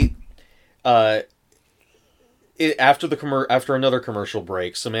 so they after another commercial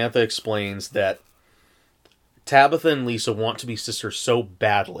break, Samantha explains that Tabitha and Lisa want to be sisters so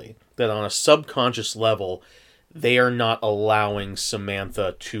badly that on a subconscious level they are not allowing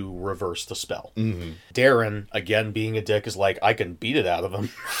Samantha to reverse the spell. Mm-hmm. Darren, again being a dick, is like, I can beat it out of him.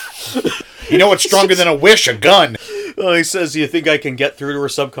 You know what's stronger than a wish? A gun. Well, he says, you think I can get through to her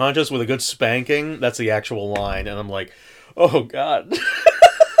subconscious with a good spanking? That's the actual line. And I'm like, oh, God.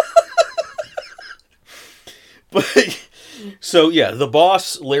 But, so, yeah, the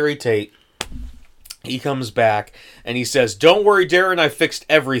boss, Larry Tate, he comes back and he says, don't worry, Darren, I fixed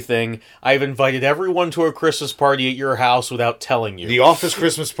everything. I've invited everyone to a Christmas party at your house without telling you. The office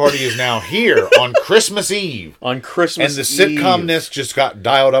Christmas party is now here on Christmas Eve. On Christmas Eve. And the sitcomness Eve. just got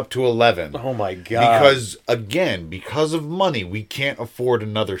dialed up to 11. Oh my God. Because, again, because of money, we can't afford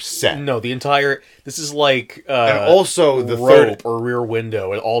another set. No, this is like and also the Rope or Rear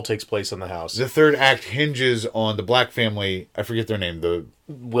Window. It all takes place in the house. The third act hinges on the black family, I forget their name, the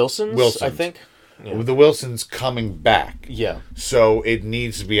Wilsons, I think. Yeah. The Wilsons coming back. Yeah. So it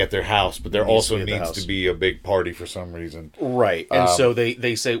needs to be at their house, but there also needs to be a big party for some reason. Right. And so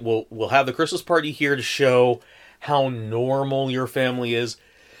they say, well, we'll have the Christmas party here to show how normal your family is,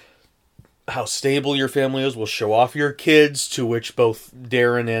 how stable your family is. We'll show off your kids, to which both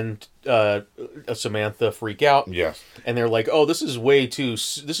Darren and Samantha freak out. Yes. And they're like, oh, this is way too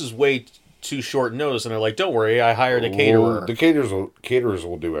short notice, and they're like, don't worry, I hired a caterer. The caterers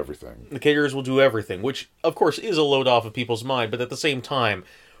will do everything. The caterers will do everything, which, of course, is a load off of people's mind, but at the same time,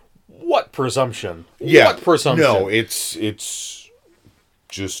 what presumption? Yeah. What presumption? No, it's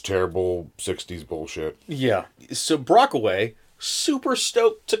just terrible 60s bullshit. Yeah. So Brockway, super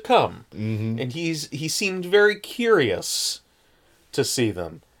stoked to come. Mm-hmm. And he seemed very curious to see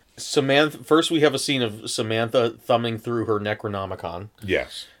them. First we have a scene of Samantha thumbing through her Necronomicon.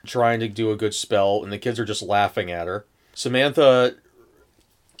 Yes. Trying to do a good spell, and the kids are just laughing at her. Samantha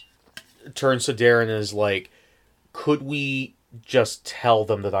turns to Darren and is like, could we just tell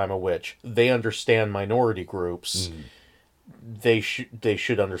them that I'm a witch? They understand minority groups. They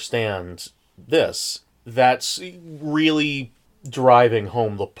should understand this. That's really driving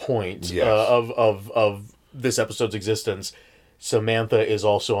home the point of this episode's existence. Samantha is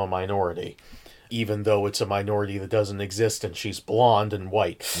also a minority, even though it's a minority that doesn't exist, and she's blonde and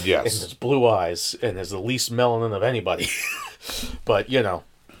white. Yes. And has blue eyes, and has the least melanin of anybody. But,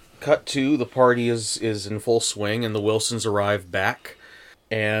 cut to, the party is in full swing, and the Wilsons arrive back,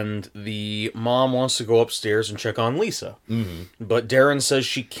 and the mom wants to go upstairs and check on Lisa. Mm-hmm. But Darren says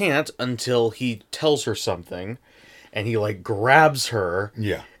she can't until he tells her something, and he, grabs her.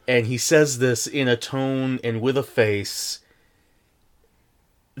 Yeah. And he says this in a tone and with a face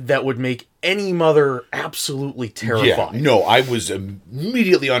that would make any mother absolutely terrified. Yeah, no, I was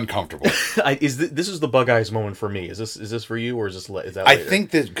immediately uncomfortable. This is the bug eyes moment for me. Is this for you, or is that later? I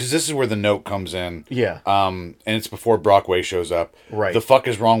think that because this is where the note comes in. Yeah. And it's before Brockway shows up. Right. The fuck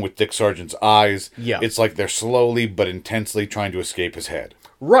is wrong with Dick Sargent's eyes? Yeah. It's like they're slowly but intensely trying to escape his head.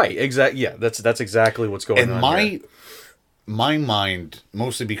 Right. Exactly. Yeah. That's exactly what's going on. And my mind,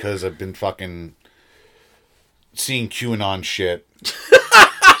 mostly because I've been fucking seeing QAnon shit.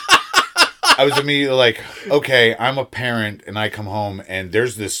 I was immediately like, okay, I'm a parent and I come home and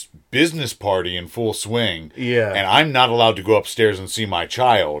there's this business party in full swing. Yeah. And I'm not allowed to go upstairs and see my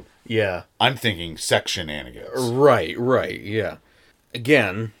child. Yeah. I'm thinking sex shenanigans. Right, yeah.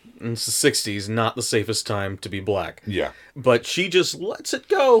 Again, it's the 60s, not the safest time to be black. Yeah. But she just lets it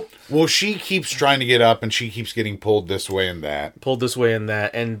go. Well, she keeps trying to get up and she keeps getting pulled this way and that.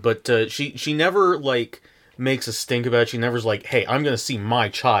 But she never, makes a stink about it. She never's like, hey, I'm going to see my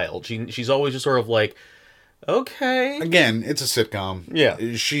child. She's always just sort of like, okay. Again, it's a sitcom.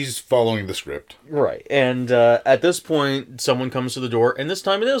 Yeah. She's following the script. Right. And at this point, someone comes to the door, and this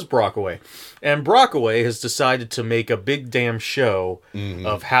time it is Brockway. And Brockway has decided to make a big damn show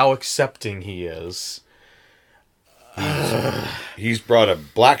of how accepting he is. He's brought a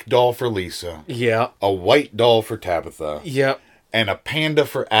black doll for Lisa, Yeah. a white doll for Tabitha, Yeah. and a panda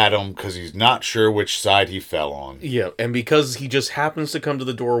for Adam because he's not sure which side he fell on. Yeah. And because he just happens to come to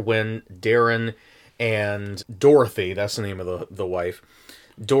the door when Darren and Dorothy, that's the name of the wife,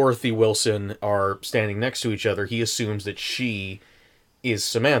 Dorothy Wilson, are standing next to each other, he assumes that she is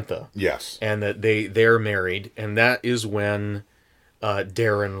Samantha. Yes. And that they're married. And that is when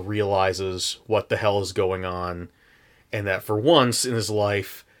Darren realizes what the hell is going on. And that for once in his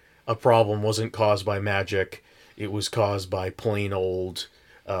life, a problem wasn't caused by magic. It was caused by plain old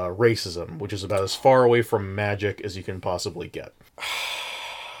racism, which is about as far away from magic as you can possibly get.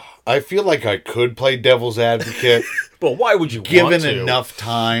 I feel like I could play devil's advocate. But why would you given want to? enough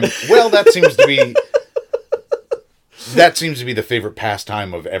time? Well, that seems to be the favorite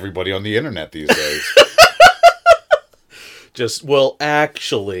pastime of everybody on the internet these days.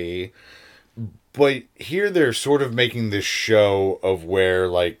 Actually... But here they're sort of making this show of where,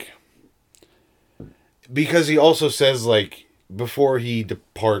 like... Because he also says, like, before he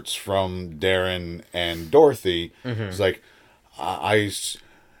departs from Darren and Dorothy, he's like,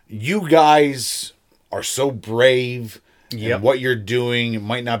 you guys are so brave, and what you're doing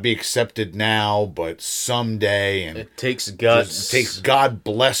might not be accepted now, but someday, and it takes guts. it takes God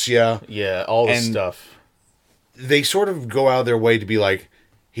bless you. Yeah, all this stuff. They sort of go out of their way to be like,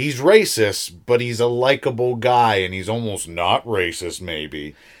 he's racist, but he's a likable guy, and he's almost not racist,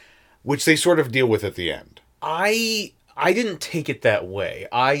 maybe. Which they sort of deal with at the end. I didn't take it that way.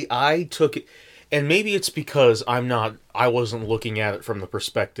 I took it, and maybe it's because I wasn't looking at it from the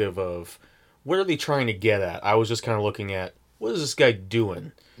perspective of what are they trying to get at. I was just kind of looking at what is this guy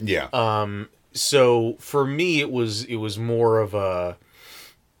doing. Yeah. So for me, it was more of a.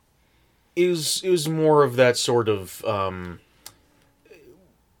 It was more of that sort of.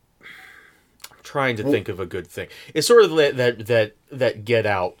 Trying to think of a good thing. It's sort of that Get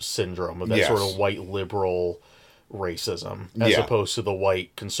Out syndrome of that sort of white liberal racism as opposed to the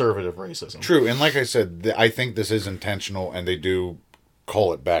white conservative racism. True, and like I said, I think this is intentional, and they do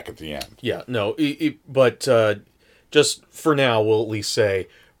call it back at the end. Yeah, no, but just for now, we'll at least say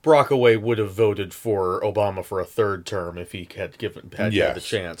Brockway would have voted for Obama for a third term if he had had the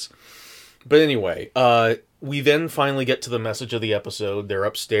chance. But anyway, we then finally get to the message of the episode. They're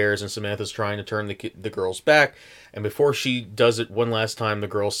upstairs, and Samantha's trying to turn the girls back. And before she does it one last time, the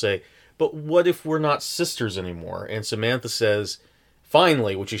girls say, but what if we're not sisters anymore? And Samantha says,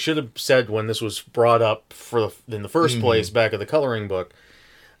 finally, which she should have said when this was brought up in the first place, back of the coloring book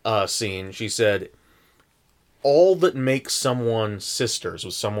scene, she said, all that makes someone sisters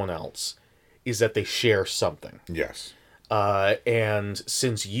with someone else is that they share something. Yes. And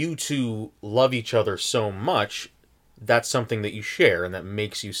since you two love each other so much, that's something that you share, and that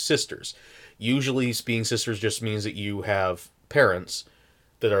makes you sisters. Usually, being sisters just means that you have parents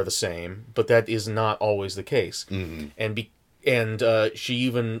that are the same, but that is not always the case. Mm-hmm. And she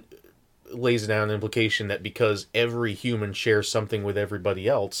even lays down an implication that because every human shares something with everybody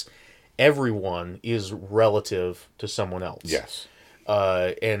else, everyone is relative to someone else. Yes.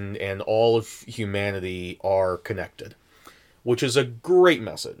 And all of humanity are connected. Which is a great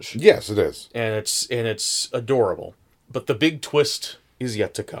message. Yes, it is. And it's adorable. But the big twist is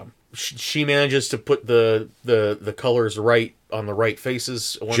yet to come. She manages to put the colors right on the right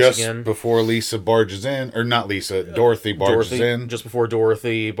faces once again. Just before Lisa barges in, or not Lisa, Dorothy barges in. Just before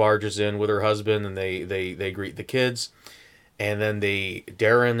Dorothy barges in with her husband, and they greet the kids. And then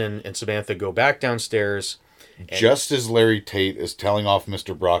Darren and Samantha go back downstairs. Just as Larry Tate is telling off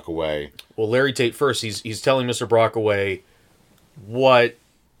Mr. Brockway. Well, Larry Tate first, he's telling Mr. Brockway what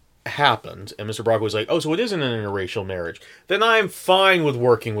happened, and Mr. Brockway's like, oh, so it isn't an interracial marriage. Then I'm fine with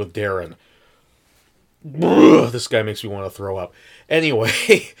working with Darren. This guy makes me want to throw up.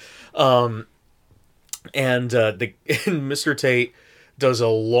 Anyway, and Mr. Tate does a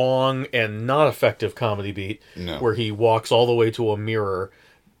long and not effective comedy beat where he walks all the way to a mirror,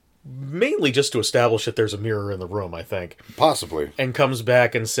 mainly just to establish that there's a mirror in the room, I think. Possibly. And comes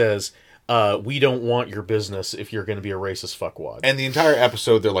back and says, we don't want your business if you're going to be a racist fuckwad. And the entire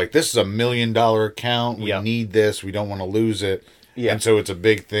episode, they're like, this is $1 million account. We need this. We don't want to lose it. Yeah. And so it's a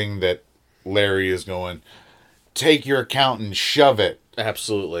big thing that Larry is going, take your account and shove it.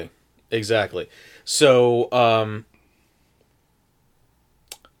 Absolutely. Exactly. So,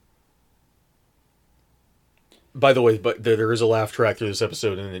 By the way, but there is a laugh track through this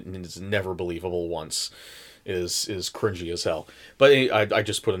episode, and it's never believable once. Is cringy as hell. But I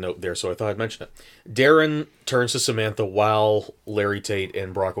just put a note there, so I thought I'd mention it. Darren turns to Samantha while Larry Tate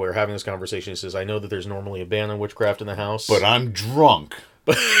and Brockway are having this conversation. He says, I know that there's normally a ban on witchcraft in the house. But I'm drunk.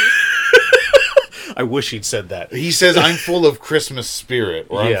 I wish he'd said that. He says, I'm full of Christmas spirit,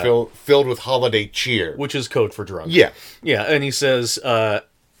 or Yeah. I'm filled with holiday cheer. Which is code for drunk. Yeah. Yeah, and he says,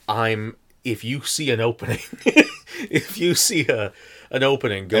 if you see an opening, if you see an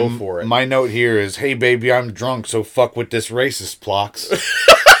opening, go for it. My note here is, hey, baby, I'm drunk, so fuck with this racist plox.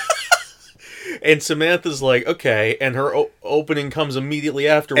 And Samantha's like, okay, and her opening comes immediately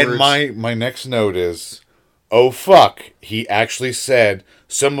afterwards. And my next note is, oh, fuck, he actually said,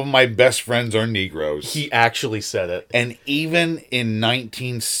 some of my best friends are Negroes. He actually said it. And even in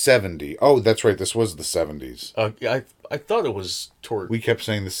 1970, oh, that's right, this was the 70s. I thought it was toward... We kept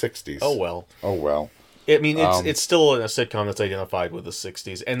saying the 60s. Oh, well. Oh, well. I mean, it's still a sitcom that's identified with the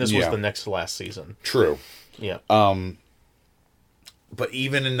 60s, and this was Yeah. the next to last season. True. Yeah. But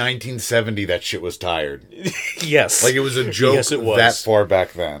even in 1970, that shit was tired. Yes. Like, it was a joke Yes, it was. that far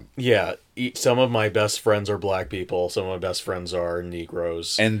back then. Yeah. Some of my best friends are black people. Some of my best friends are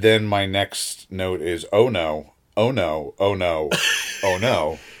Negroes. And then my next note is, oh no, oh no, oh no, oh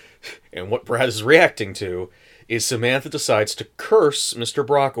no. And what Brad is reacting to is Samantha decides to curse Mr.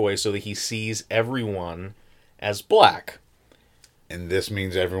 Brockway so that he sees everyone as black. And this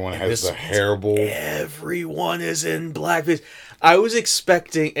means everyone has this the means terrible... Everyone is in blackface. I was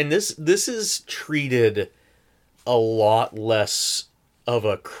expecting, and this is treated a lot less of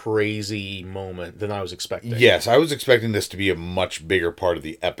a crazy moment than I was expecting. Yes, I was expecting this to be a much bigger part of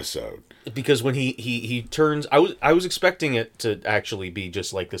the episode. Because when he turns, I was expecting it to actually be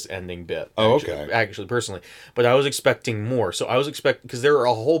just like this ending bit. Oh, actually, okay. Actually, personally, but I was expecting more. So I was expecting, because there are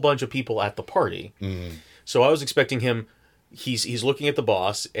a whole bunch of people at the party. Mm-hmm. So I was expecting him. He's looking at the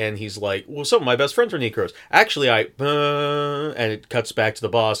boss and he's like, well, some of my best friends are Negroes. Actually, and it cuts back to the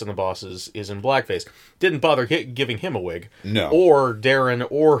boss, and the boss is in blackface. Didn't bother giving him a wig. No. Or Darren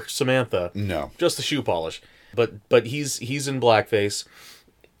or Samantha. No. Just the shoe polish. But he's in blackface,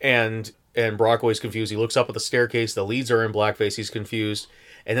 and Brockway's confused. He looks up at the staircase. The leads are in blackface. He's confused.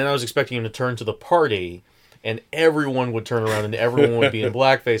 And then I was expecting him to turn to the party, and everyone would turn around and everyone would be in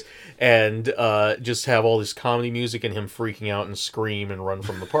blackface, and just have all this comedy music and him freaking out and scream and run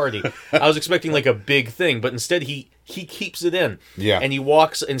from the party. I was expecting like a big thing, but instead he keeps it in. Yeah. And he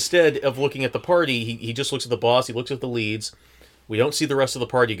walks, instead of looking at the party, he just looks at the boss, he looks at the leads. We don't see the rest of the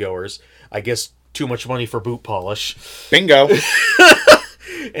party goers. I guess too much money for boot polish. Bingo.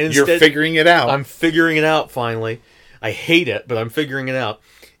 And You're figuring it out. I'm figuring it out finally. I hate it, but I'm figuring it out.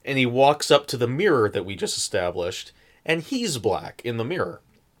 And he walks up to the mirror that we just established, and he's black in the mirror.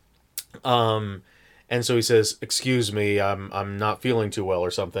 And so he says, "Excuse me, I'm not feeling too well or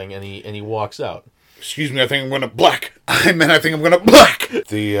something," and he walks out. Excuse me, I think I'm going to black. I think I'm going to black.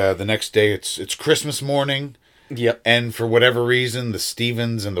 The next day, it's Christmas morning. Yep. And for whatever reason, the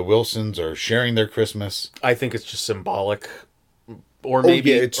Stevens and the Wilsons are sharing their Christmas. I think it's just symbolic, or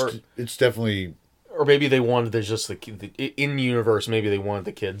maybe it's definitely. Or maybe they wanted just the in universe. Maybe they wanted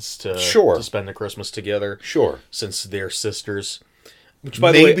the kids to spend the Christmas together. Sure, since they're sisters. Which,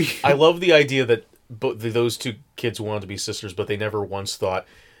 by the way, I love the idea that those two kids wanted to be sisters, but they never once thought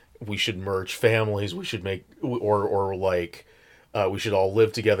we should merge families. We should make we should all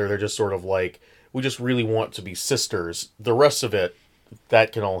live together. They're just sort of like, we just really want to be sisters. The rest of it,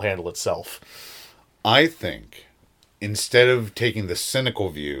 that can all handle itself. I think, instead of taking the cynical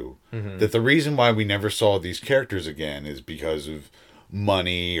view, that the reason why we never saw these characters again is because of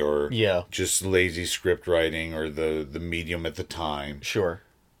money or just lazy script writing or the medium at the time. Sure.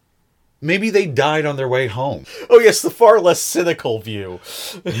 Maybe they died on their way home. Oh, yes, the far less cynical view.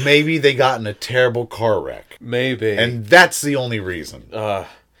 Maybe they got in a terrible car wreck. Maybe. And that's the only reason.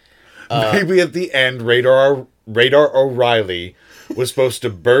 Maybe at the end, Radar O'Reilly was supposed to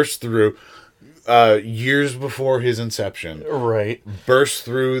burst through... years before his inception, right? Burst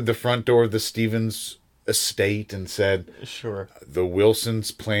through the front door of the Stevens estate and said, "Sure, the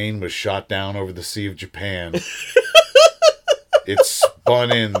Wilsons' plane was shot down over the Sea of Japan. It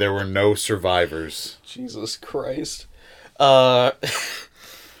spun in. There were no survivors." Jesus Christ! But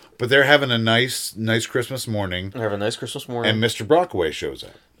they're having a nice Christmas morning. They're having a nice Christmas morning, and Mr. Brockway shows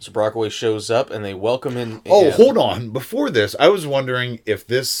up. Mr. Brockway shows up, and they welcome him. Oh, hold on! Before this, I was wondering if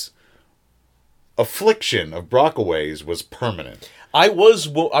this affliction of Brockway's was permanent. I was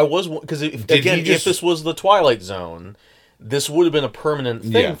because if this was the Twilight Zone, this would have been a permanent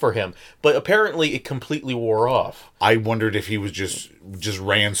thing for him. But apparently, it completely wore off. I wondered if he was just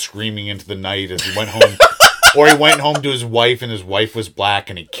ran screaming into the night as he went home Or he went home to his wife and his wife was black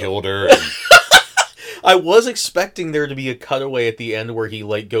and he killed her. And... I was expecting there to be a cutaway at the end where he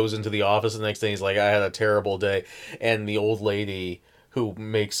like goes into the office the next day. He's like, I had a terrible day. And the old lady who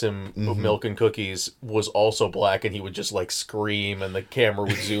makes him milk and cookies was also black, and he would just like scream and the camera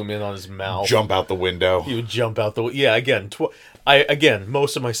would zoom in on his mouth. Jump out the window. He would jump out the... Yeah, again,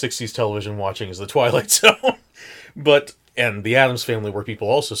 most of my 60s television watching is The Twilight Zone. And The Addams Family, where people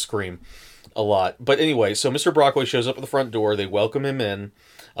also scream a lot. But anyway, so Mr. Brockway shows up at the front door. They welcome him in.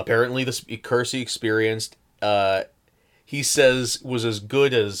 Apparently, the curse he experienced, he says, was as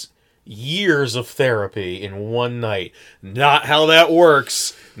good as years of therapy in one night. Not how that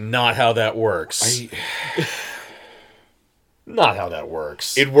works. Not how that works. Not how that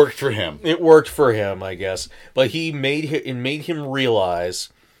works. It worked for him. It worked for him, I guess. But it made him realize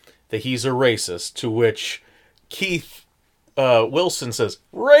that he's a racist, to which Keith Wilson says,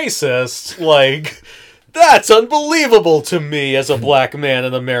 racist? Like, that's unbelievable to me as a black man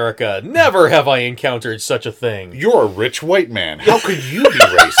in America. Never have I encountered such a thing. You're a rich white man. How could you be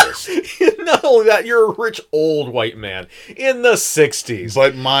racist? Not only that, you're a rich old white man in the 60s.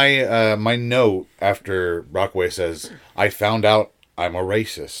 But my note after Brockway says, I found out I'm a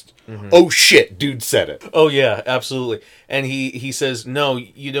racist. Mm-hmm. Oh shit, dude said it. Oh yeah, absolutely. And he says, no,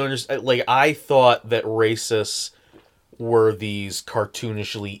 you don't understand. Like, I thought that racists were these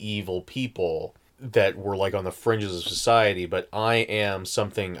cartoonishly evil people that were like on the fringes of society, but I am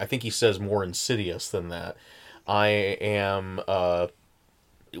something, I think he says, more insidious than that. I am, what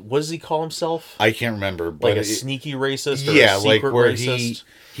does he call himself? I can't remember. But like a sneaky racist or yeah, a secret like where racist?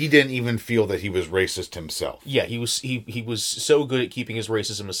 he didn't even feel that he was racist himself. Yeah, he was so good at keeping his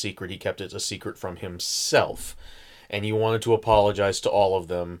racism a secret, he kept it a secret from himself. And he wanted to apologize to all of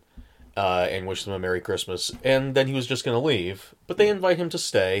them and wish them a Merry Christmas. And then he was just going to leave. But they invite him to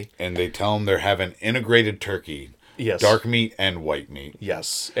stay. And they tell him they're having integrated turkey. Yes. Dark meat and white meat.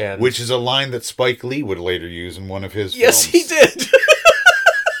 Yes. And which is a line that Spike Lee would later use in one of his films. Yes, he did.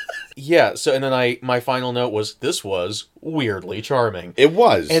 Yeah, so and then my final note was, this was weirdly charming. It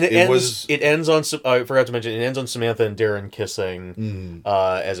was. And it ends on, I forgot to mention, it ends on Samantha and Darren kissing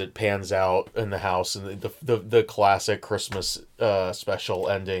as it pans out in the house, and the classic Christmas special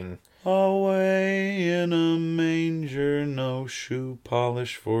ending. Away in a manger, no shoe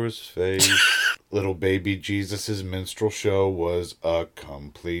polish for his face. Little baby Jesus' minstrel show was a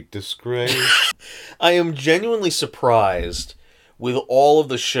complete disgrace. I am genuinely surprised with all of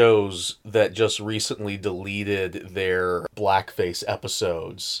the shows that just recently deleted their blackface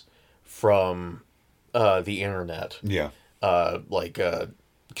episodes from the internet. Yeah. Like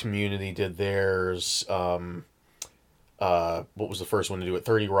Community did theirs. What was the first one to do it?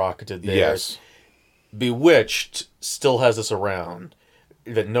 30 Rock did theirs. Yes. Bewitched still has this around.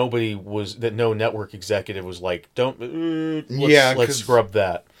 That no network executive was like, let's scrub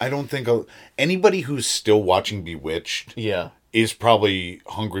that. I don't think anybody who's still watching Bewitched is probably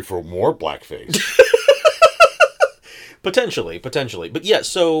hungry for more blackface. Potentially. But yeah,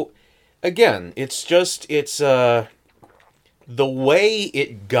 so again, it's the way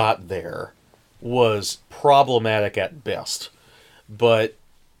it got there was problematic at best. But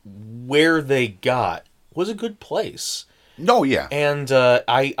where they got was a good place. No, yeah. And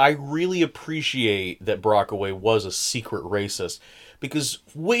I really appreciate that Brockway was a secret racist, because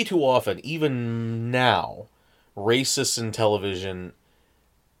way too often, even now, racists in television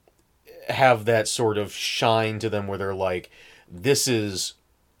have that sort of shine to them where they're like, this is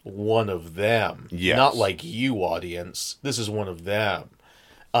one of them. Yes. Not like you, audience. This is one of them.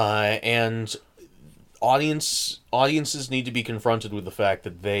 And audiences need to be confronted with the fact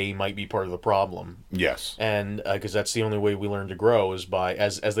that they might be part of the problem. Yes. And because that's the only way we learn to grow is by,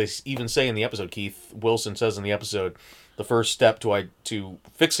 as they even say in the episode, Keith Wilson says in the episode, the first step to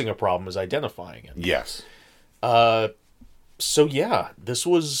fixing a problem is identifying it. Yes. So yeah, this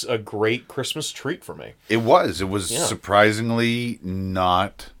was a great Christmas treat for me. It was surprisingly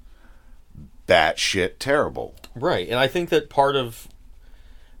not batshit terrible. Right. And I think that part of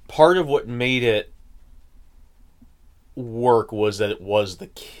what made it work was that it was the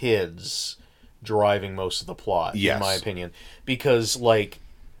kids driving most of the plot, in my opinion. Because, like,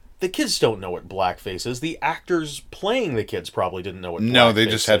 the kids don't know what blackface is. The actors playing the kids probably didn't know what blackface is. No, they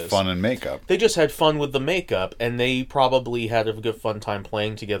just had fun in makeup. They just had fun with the makeup, and they probably had a good fun time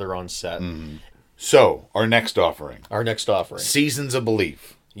playing together on set. Mm-hmm. So, our next offering. Seasons of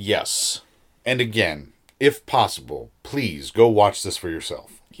Belief. Yes. And again, if possible, please go watch this for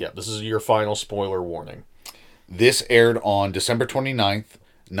yourself. Yeah, this is your final spoiler warning. This aired on December 29th,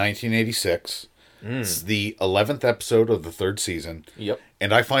 1986. It's the 11th episode of the 3rd season. Yep.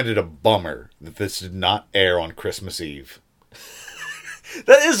 And I find it a bummer that this did not air on Christmas Eve.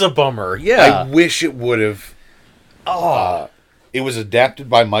 That is a bummer. I Yeah. wish it would have. It was adapted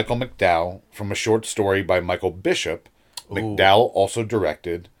by Michael McDowell from a short story by Michael Bishop. McDowell also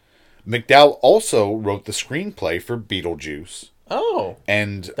directed. McDowell also wrote the screenplay for Beetlejuice. Oh.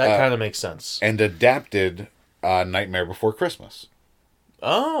 And That kind of makes sense. and adapted Nightmare Before Christmas.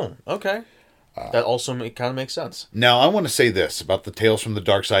 Oh, okay. That also kind of makes sense. Now, I want to say this about the Tales from the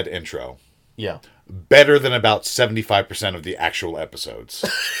Dark Side intro. Yeah. Better than about 75% of the actual episodes.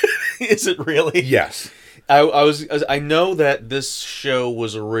 Is it really? Yes. I know that this show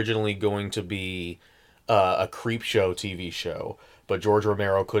was originally going to be a Creep Show TV show, but George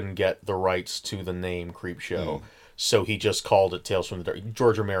Romero couldn't get the rights to the name Creep Show, so he just called it Tales from the Dark.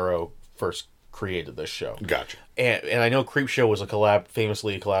 George Romero first created this show. Gotcha. And I know Creep Show was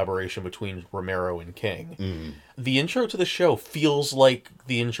famously a collaboration between Romero and King. The intro to the show feels like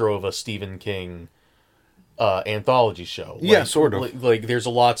the intro of a Stephen King anthology show. Yeah, sort of. Like there's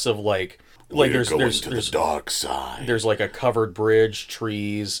lots of there's the dark side. there's like a covered bridge,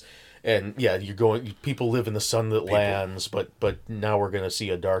 trees, and yeah, people live in the sunlit lands, but now we're gonna see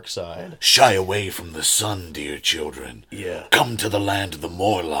a dark side. Shy away from the sun, dear children. Yeah. Come to the land of the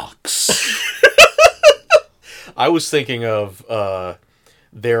Morlocks. I was thinking of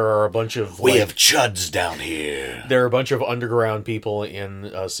there are a bunch of We have chuds down here. there are a bunch of underground people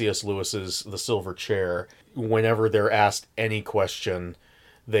in C.S. Lewis's The Silver Chair. Whenever they're asked any question,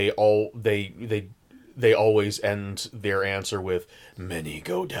 they always end their answer with "Many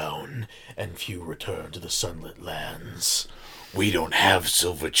go down, and few return to the sunlit lands." We don't have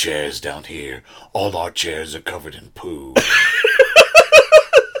silver chairs down here. All our chairs are covered in poo.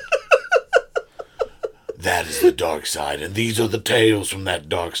 That is the dark side, and these are the tales from that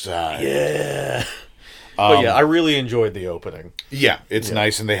dark side. Yeah. But yeah, I really enjoyed the opening. Yeah, it's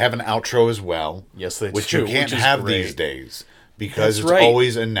nice, and they have an outro as well. Yes, they which do, you can't which is have great. these days because That's it's right.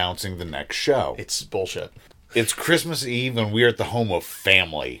 always announcing the next show. It's bullshit. It's Christmas Eve, and we're at the home of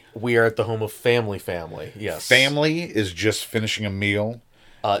family. We are at the home of Family. Yes. Family is just finishing a meal.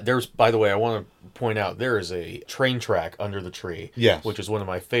 There's, by the way, I want to point out there is a train track under the tree. Yes. Which is one of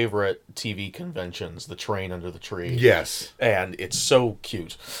my favorite TV conventions, the train under the tree. Yes. And it's so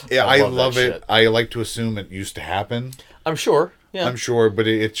cute. Yeah, I that love it. shit. I like to assume it used to happen. I'm sure. Yeah. I'm sure, but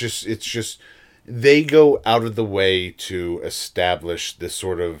it's just they go out of the way to establish this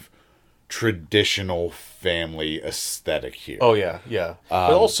sort of traditional family aesthetic here. Oh, yeah, yeah.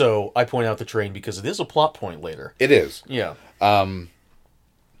 But also, I point out the train because it is a plot point later. It is. Yeah.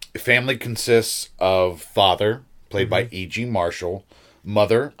 Family consists of father, played by E.G. Marshall,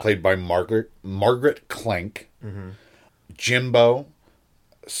 mother, played by Margaret Clank, Jimbo,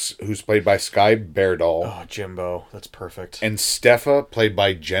 who's played by Sky Bairdoll, Oh, Jimbo. That's perfect. and Steffa, played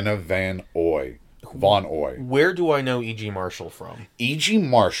by Jenna Von Oy. Where do I know E.G. Marshall from? E.G.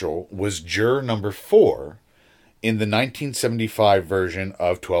 Marshall was juror number 4 in the 1975 version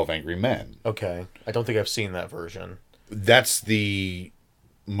of 12 Angry Men. Okay. I don't think I've seen that version. That's the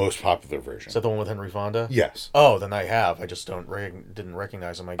most popular version. Is that the one with Henry Fonda? Yes. Oh, then I have. I just didn't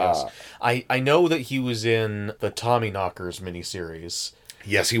recognize him, I guess. I know that he was in the Tommyknockers miniseries,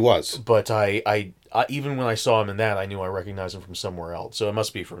 Yes, he was. but I even when I saw him in that, I knew I recognized him from somewhere else. So it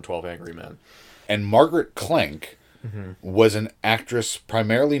must be from 12 Angry Men. And Margaret Clank was an actress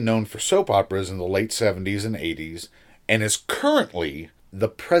primarily known for soap operas in the late 70s and 80s, and is currently the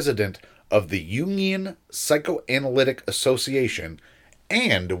president of the Jungian Psychoanalytic Association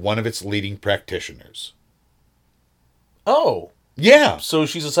and one of its leading practitioners. Oh, Yeah. so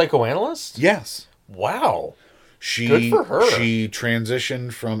she's a psychoanalyst? Yes. Wow. She, Good for her. She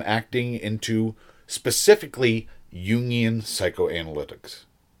transitioned from acting into specifically Jungian psychoanalytics.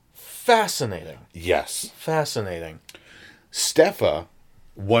 Fascinating. Yes. Fascinating. Steffa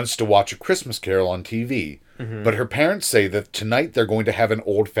wants to watch A Christmas Carol on TV, but her parents say that tonight they're going to have an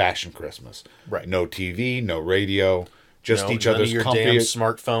old-fashioned Christmas. Right. No TV, no radio, just No, each none other's of your company. damn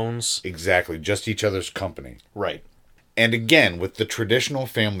smartphones. Exactly, just each other's company. Right. And again, with the traditional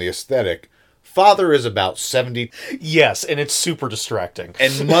family aesthetic, father is about 70 Yes, and it's super distracting.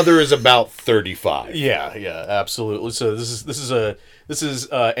 and mother is about 35. Yeah, yeah, absolutely. So this is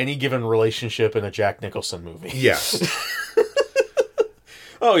any given relationship in a Jack Nicholson movie. Yes.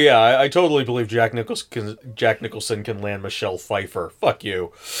 Oh yeah, I totally believe Jack Nicholson can land Michelle Pfeiffer. Fuck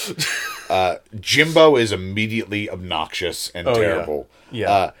you. Jimbo is immediately obnoxious and Oh, yeah. terrible.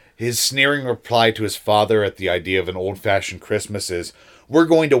 Yeah. His sneering reply to his father at the idea of an old-fashioned Christmas is, "We're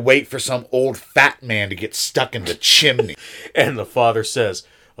going to wait for some old fat man to get stuck in the chimney." And the father says,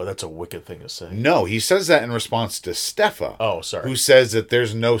 Oh, that's a wicked thing to say. No, he says that in response to Steffa. Oh, sorry. Who says that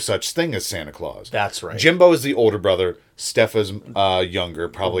there's no such thing as Santa Claus. That's right. Jimbo is the older brother. Steffa's younger,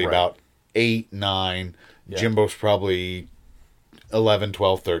 probably Right. about 8, 9. Yeah. Jimbo's probably 11,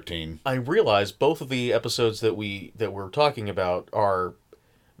 12, 13. I realize both of the episodes that we're talking about are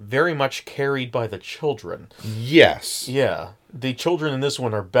very much carried by the children. Yes. Yeah. The children in this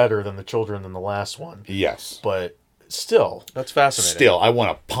one are better than the children in the last one. Yes. But still, that's fascinating. Still, I want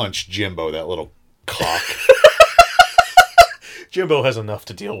to punch Jimbo, that little cock. Jimbo has enough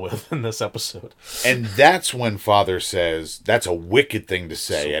to deal with in this episode. And that's when Father says that's a wicked thing to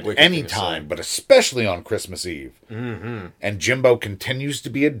say at wicked any thing to time, say. but especially on Christmas Eve. Mm-hmm. And Jimbo continues to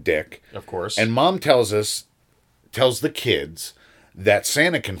be a dick. Of course. And Mom tells the kids that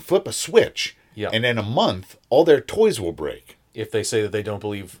Santa can flip a switch, Yeah. and in a month, all their toys will break. if they say that they don't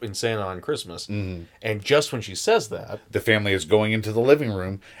believe in Santa on Christmas. Mm-hmm. And just when she says that, The family is going into the living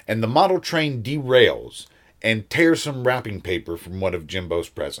room, and the model train derails and tears some wrapping paper from one of Jimbo's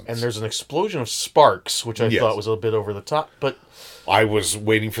presents. and there's an explosion of sparks, which I Yes. thought was a bit over the top, but I was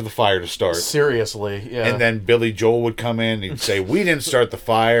waiting for the fire to start. seriously, yeah. And then Billy Joel would come in and he'd say, "We didn't start the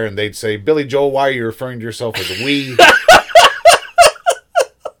fire." And they'd say, "Billy Joel, why are you referring to yourself as we?"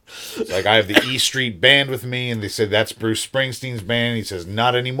 It's like, I have the E Street Band with me. And they said, "That's Bruce Springsteen's band." He says,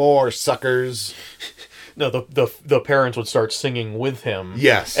 "Not anymore, suckers." No, the parents would start singing with him.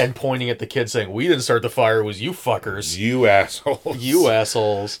 Yes. And pointing at the kids saying, "We didn't start the fire, it was you fuckers. You assholes. You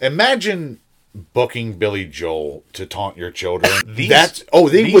assholes." Imagine booking Billy Joel to taunt your children. These-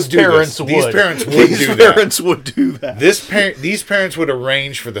 they these would do parents this. These would. parents would These do that. parents would do that. These parents would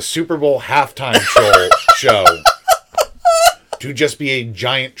arrange for the Super Bowl halftime show to just be a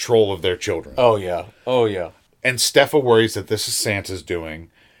giant troll of their children. Oh, yeah. Oh, yeah. And Steffa worries that this is Santa's doing.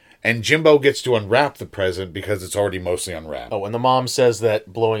 And Jimbo gets to unwrap the present because it's already mostly unwrapped. Oh, and the mom says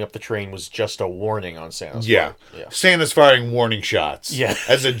that blowing up the train was just a warning on Santa's Yeah. part. Yeah. Santa's firing warning shots. Yeah.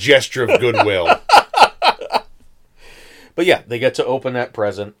 As a gesture of goodwill. But yeah, they get to open that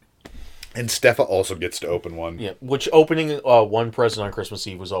present. And Steffa also gets to open one. Yeah, which opening one present on Christmas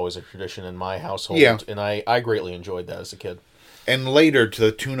Eve was always a tradition in my household. Yeah. And I greatly enjoyed that as a kid. And later to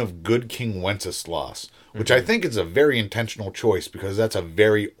the tune of Good King Wenceslas, which I think is a very intentional choice because that's a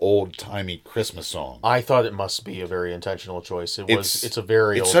very old-timey Christmas song. I thought it must be a very intentional choice. It's a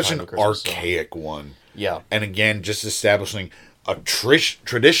very It's such an old-timey Christmas song. archaic one. Yeah. And again, just establishing a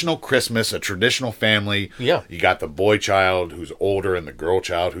traditional Christmas, a traditional family. Yeah. You got the boy child who's older and the girl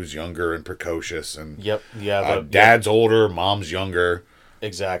child who's younger and precocious. And Yep. Yeah. dad's older, mom's younger.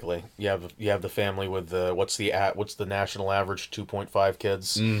 Exactly. You have the family with the what's the national average 2.5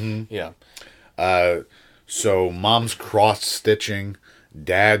 kids. Mm-hmm. Yeah. So mom's cross-stitching.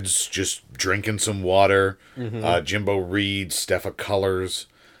 Dad's just drinking some water. Mm-hmm. Jimbo reads. Steffa colors.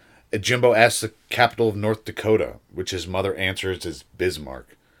 Jimbo asks the capital of North Dakota, which his mother answers as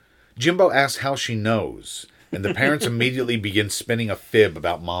Bismarck. Jimbo asks how she knows, and the parents immediately begin spinning a fib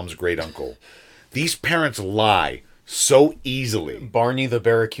about mom's great-uncle. These parents lie so easily. Barney the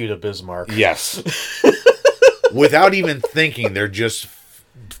Barracuda Bismarck. Yes. Without even thinking, they're just...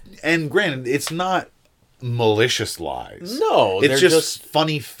 And granted, it's not malicious lies. No, it's they're just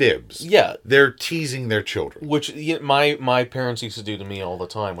funny fibs. Yeah. They're teasing their children. Which my parents used to do to me all the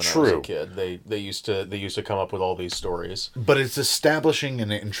time when I was a True. kid. They used to come up with all these stories. But it's establishing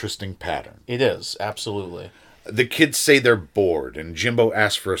an interesting pattern. It is, absolutely. The kids say they're bored, and Jimbo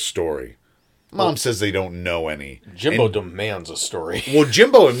asks for a story. Mom says they don't know any. Jimbo And- demands a story. well,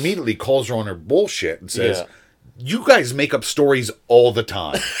 Jimbo immediately calls her on her bullshit and says, Yeah. "You guys make up stories all the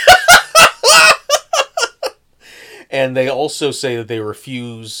time." And they also say that they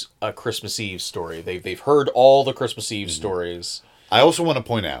refuse a Christmas Eve story. They've heard all the Christmas Eve stories. I also want to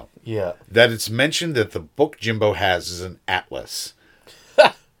point out Yeah. that it's mentioned that the book Jimbo has is an atlas.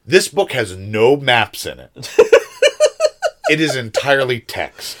 This book has no maps in it. It is entirely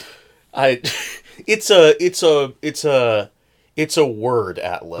text. It's a word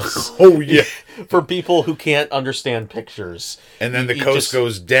atlas Oh, yeah. for people who can't understand pictures. And then the You coast just-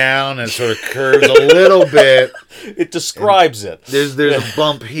 goes down and sort of curves a little bit. It describes it. There's a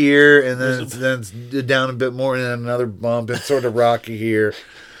bump here, and then it's down a bit more, and then another bump. It's sort of rocky here.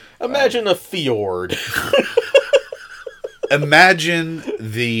 Imagine a fjord. Imagine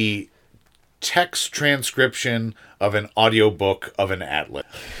the text transcription of an audiobook of an atlas.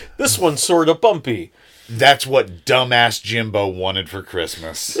 This one's sort of bumpy. That's what dumbass Jimbo wanted for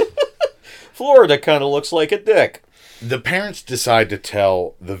Christmas. Florida kind of looks like a dick. The parents decide to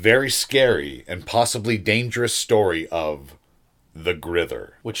tell the very scary and possibly dangerous story of the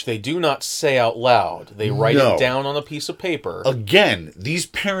Grither. Which they do not say out loud. They write No. it down on a piece of paper. Again, these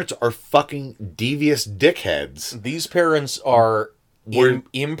parents are fucking devious dickheads. These parents are We're-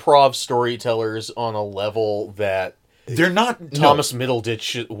 improv storytellers on a level that They're not Thomas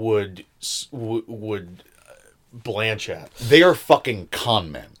Middleditch would blanch at. They are fucking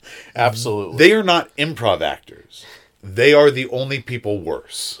con men. Absolutely. They are not improv actors. They are the only people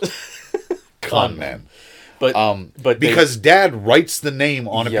worse. Con men. But Because dad writes the name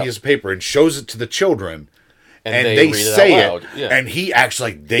on a Yep. piece of paper and shows it to the children, and they they read it say out it, loud. Yeah. and he acts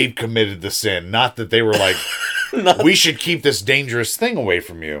like they've committed the sin, not that they were like, we should keep this dangerous thing away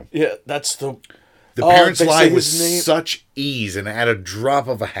from you. yeah, that's the. The Oh, parents they lie say with his name- such ease and at a drop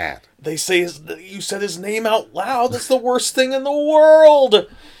of a hat. They say you said his name out loud. That's the worst thing in the world.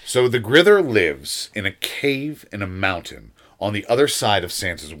 So the Grither lives in a cave in a mountain on the other side of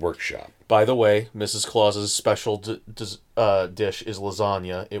Santa's workshop. By the way, Mrs. Claus's special dish is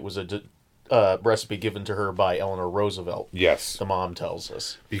lasagna. It was a recipe given to her by Eleanor Roosevelt. Yes. The mom tells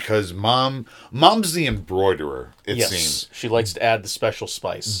us. Because mom's the embroiderer, it Yes, seems. she likes to add the special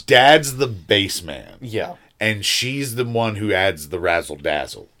spice. Dad's the base man. Yeah. And she's the one who adds the razzle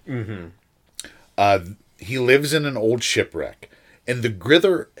dazzle. Mm-hmm. He lives in an old shipwreck, and the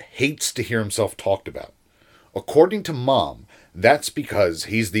Grither hates to hear himself talked about. According to Mom, that's because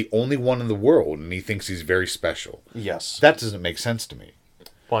he's the only one in the world and he thinks he's very special. Yes. That doesn't make sense to me.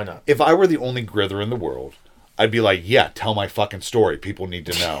 Why not? If I were the only Grither in the world, I'd be like, yeah, tell my fucking story. People need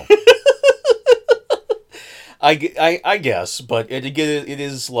to know. I guess, but it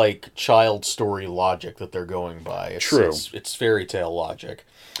is like child story logic that they're going by. True. It's fairy tale logic.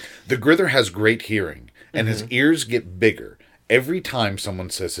 The Grither has great hearing, and his Mm-hmm. ears get bigger every time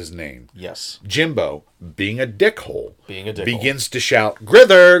someone says his name. Yes. Jimbo, being a dickhole, begins to shout,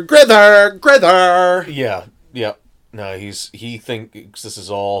 Grither, Grither, Grither. Yeah. Yeah. No, he thinks this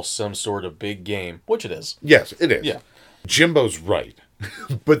is all some sort of big game, which it is. Yes, it is. Yeah. Jimbo's right.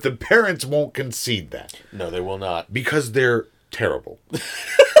 But the parents won't concede that No, they will not. because they're terrible.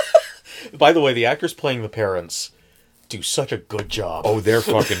 By the way, the actors playing the parents do such a good job. Oh, they're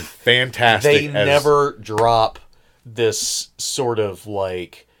fucking fantastic. They never drop this sort of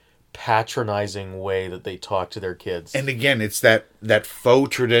like patronizing way that they talk to their kids. And again, it's that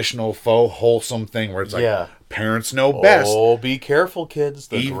faux traditional, faux wholesome thing where it's like, Yeah. parents know best. Oh, be careful, kids.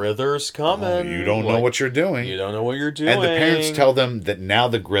 The Eve- Grither's coming. Oh, you don't know what you're doing. You don't know what you're doing. And the parents tell them that now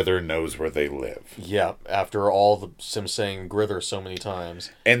the Grither knows where they live. Yeah, after all the Sim saying Grither so many times.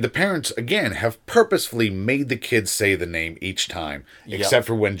 And the parents, again, have purposefully made the kids say the name each time, Yep. except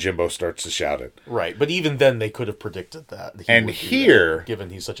for when Jimbo starts to shout it. Right, but even then they could have predicted that. He And would do here- that, given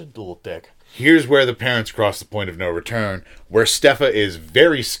he's such a little dick. Here's where the parents cross the point of no return, where Steffa is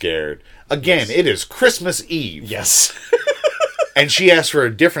very scared. Again, it is Christmas Eve. Yes. And she asks for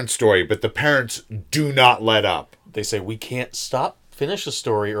a different story, but the parents do not let up. They say, we can't finish the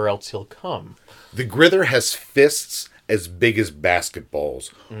story or else he'll come. The Grither has fists as big as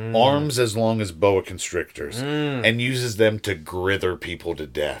basketballs, arms as long as boa constrictors, and uses them to grither people to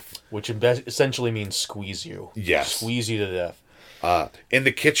death. Which essentially means squeeze you. Yes. Squeeze you to death. In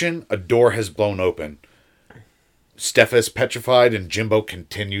the kitchen, a door has blown open. Steffa is petrified, and Jimbo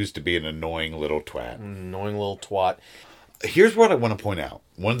continues to be an annoying little twat. Annoying little twat. Here's what I want to point out.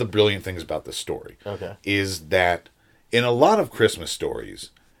 One of the brilliant things about this story Okay. is that in a lot of Christmas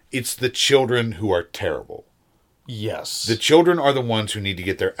stories, it's the children who are terrible. Yes. The children are the ones who need to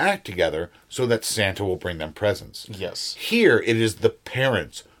get their act together so that Santa will bring them presents. Yes. Here, it is the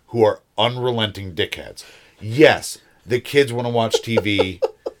parents who are unrelenting dickheads. Yes, the kids want to watch TV.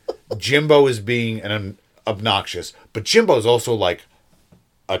 Jimbo is being an obnoxious, but Jimbo's also like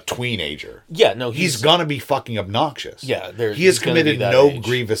a tweenager. Yeah, no, He's gonna be fucking obnoxious. Yeah, he has he's gonna be committed that no age.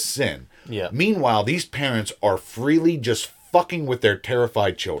 grievous sin. Yeah. Meanwhile, these parents are freely just fucking with their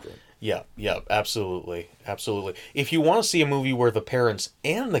terrified children. Yeah, absolutely. Absolutely. If you want to see a movie where the parents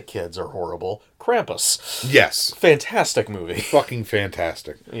and the kids are horrible, Krampus. Yes, Fantastic movie. fucking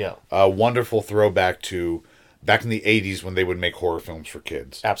fantastic. Yeah, A wonderful throwback to back in the 80s when they would make horror films for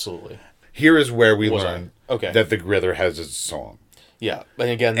kids. absolutely. Here is where we Was learn I? Okay. that the Grither has a song. Yeah, and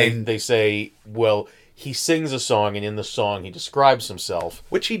again, they say, well, he sings a song, and in the song he describes himself.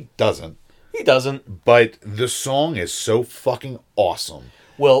 Which he doesn't. He doesn't. But the song is so fucking awesome.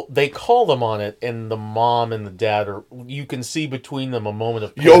 Well, they call them on it, and the mom and the dad are. You can see between them a moment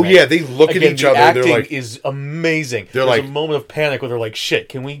of panic. Oh, yeah, they look Again, at each the other. Acting They're like, is amazing. They're There's like- a moment of panic where they're like, "Shit,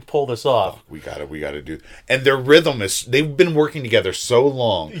 can we pull this off?" we gotta do. And their rhythm is, they've been working together so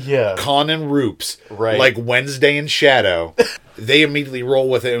long. Yeah. Con and Roops. Right. Like Wednesday and Shadow. They immediately roll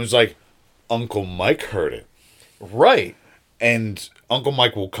with it and it was like, Uncle Mike heard it. Right. and Uncle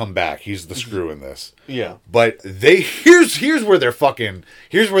Mike will come back. He's the screw in this. Yeah. But here's where they're fucking,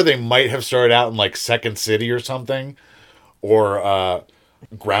 here's where they might have started out in like Second City or something, or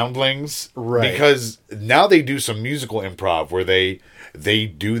Groundlings, Right? Because now they do some musical improv where they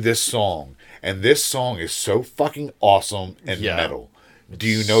do this song, and this song is so fucking awesome and Yeah. metal. Do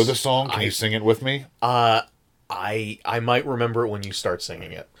you know the song? Can you sing it with me? I might remember it when you start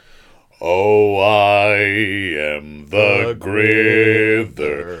singing it. Oh, I am the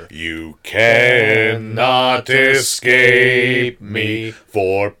Grither. You cannot escape me,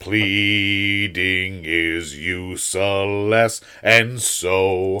 for pleading is useless, and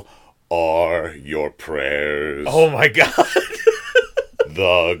so are your prayers. Oh my god.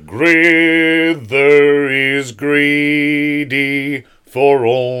 The Grither is greedy for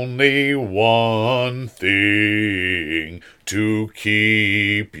only one thing: to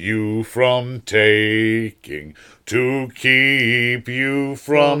keep you from taking, to keep you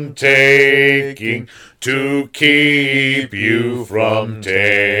from taking, to keep you from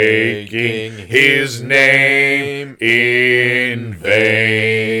taking his name in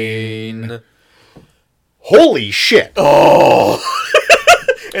vain. Holy shit! Oh.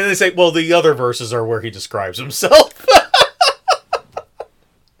 And they say, well, the other verses are where he describes himself.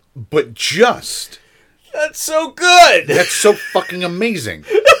 But just... That's so good. That's so fucking amazing.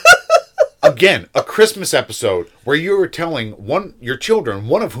 Again, a Christmas episode where you were telling your children,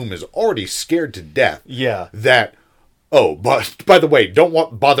 one of whom is already scared to death, Yeah. that, oh, but by the way,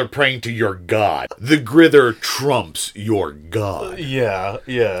 don't bother praying to your God. The Grither trumps your God. Yeah,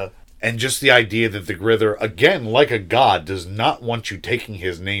 yeah. And just the idea that the Grither, again, like a god, does not want you taking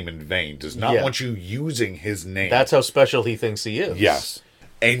his name in vain, does not Yeah. want you using his name. That's how special he thinks he is. Yes.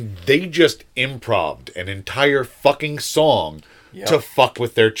 And they just improv'd an entire fucking song Yep. to fuck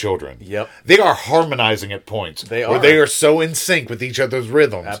with their children. Yep. They are harmonizing at points. They where are. they are so in sync with each other's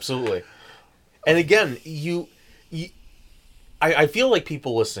rhythms. Absolutely. And again, I feel like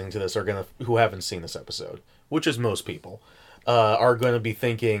people listening to this who haven't seen this episode, which is most people, are gonna be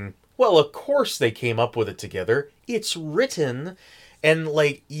thinking, well, of course they came up with it together. It's written, and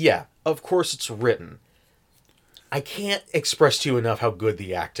like, yeah, of course it's written. I can't express to you enough how good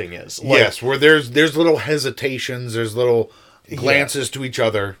the acting is. Like, Yes, where there's little hesitations, there's little glances to each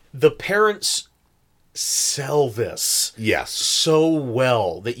other. the parents sell this Yes. so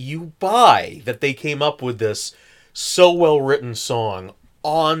well that you buy that they came up with this so well written song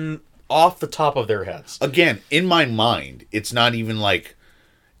off the top of their heads. Again, in my mind, it's not even like,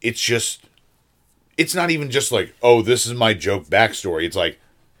 it's not even just like, oh, this is my joke backstory. It's like,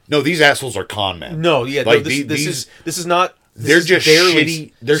 no, these assholes are con men. No, yeah, like no, this is not. They're is just barely-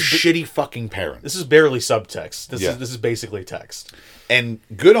 shitty. They're this is- shitty fucking parents. This is barely subtext. Yeah. This is basically text. And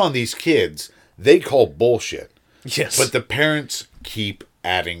good on these kids. They call bullshit. Yes, But the parents keep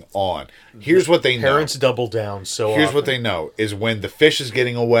adding on. Here's what they know. parents double down so Here's often. what they know is when the fish is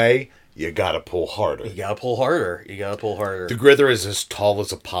getting away, you gotta pull harder. You gotta pull harder. The Grither is as tall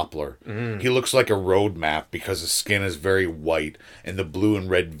as a poplar. He looks like a road map because his skin is very white and the blue and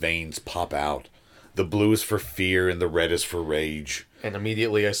red veins pop out. The blue is for fear and the red is for rage. And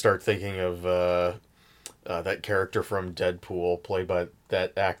immediately I start thinking of that character from Deadpool, played by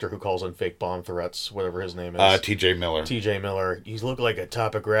that actor who calls in fake bomb threats, whatever his name is. T.J. Miller. T.J. Miller. You look like a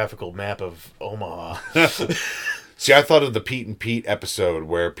topographical map of Omaha. See, I thought of the Pete and Pete episode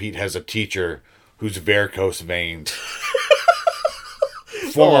where Pete has a teacher whose varicose veins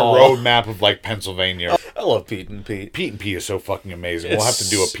form a road map of like Pennsylvania. I love Pete and Pete. Pete and Pete is so fucking amazing. We'll have to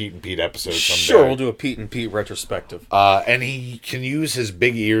do a Pete and Pete episode someday. Sure, we'll do a Pete and Pete retrospective. And he can use his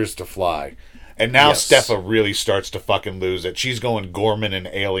big ears to fly. And now Yes. Steffa really starts to fucking lose it. She's going Gorman and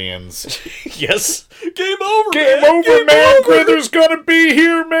Aliens. Yes. Game over, Game man. over, man. Grither's gonna be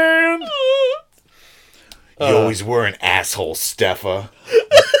here, man. You always were an asshole, Steffa.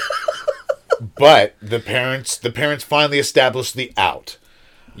 But the parents finally established the out.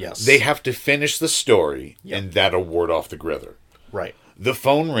 Yes. They have to finish the story, Yep. and that'll ward off the Grither. Right. The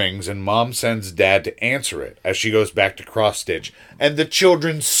phone rings, and Mom sends Dad to answer it as she goes back to cross stitch, and the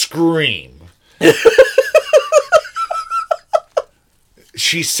children scream.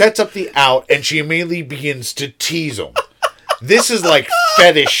 She sets up the out, and she immediately begins to tease them. This is like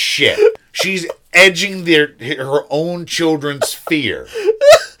fetish shit. She's edging her own children's fear.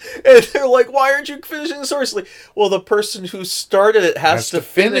 And they're like, why aren't you finishing the story? It's like, well, the person who started it has to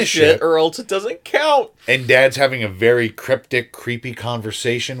finish it, or else it doesn't count. And Dad's having a very cryptic, creepy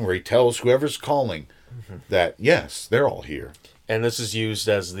conversation where he tells whoever's calling that, yes, they're all here. And this is used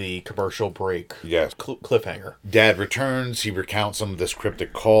as the commercial break. Yes. Cliffhanger. Dad returns, he recounts some of this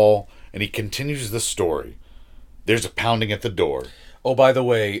cryptic call, and he continues the story. There's a pounding at the door. Oh, by the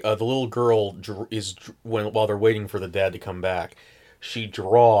way, the little girl while they're waiting for the dad to come back, she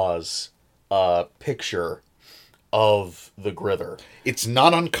draws a picture of the Grither. It's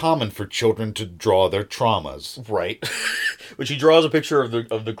not uncommon for children to draw their traumas. Right. But she draws a picture of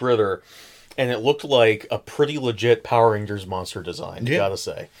the Grither, and it looked like a pretty legit Power Rangers monster design, gotta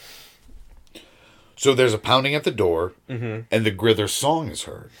say. So there's a pounding at the door, and the Grither song is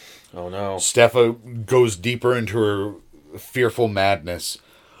heard. Oh, no. Steffa goes deeper into her fearful madness.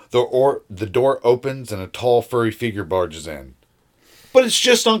 The door opens, and a tall, furry figure barges in. But it's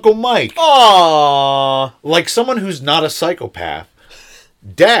just Uncle Mike. Aww. Like someone who's not a psychopath,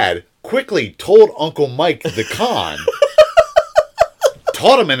 Dad quickly told Uncle Mike the con,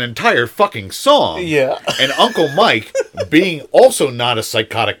 taught him an entire fucking song. Yeah. And Uncle Mike, being also not a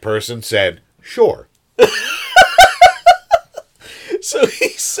psychotic person, said, sure. So he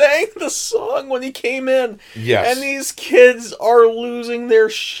sang the song when he came in. Yes. And these kids are losing their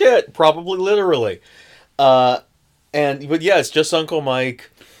shit, probably literally. But yeah, it's just Uncle Mike,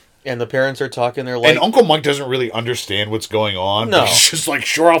 and the parents are talking. They're like, and Uncle Mike doesn't really understand what's going on. No. He's just like,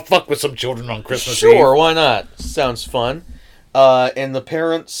 sure, I'll fuck with some children on Christmas Eve. sure, why not? Sounds fun. And the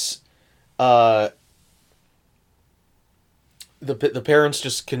parents, the parents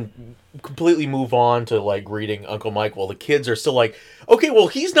just can completely move on to like greeting Uncle Mike, while the kids are still like, okay, well,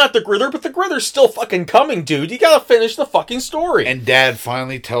 he's not the Grither, but the Grither's still fucking coming, dude. You gotta finish the fucking story. And Dad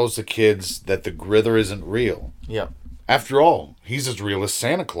finally tells the kids that the Grither isn't real. Yeah. After all, he's as real as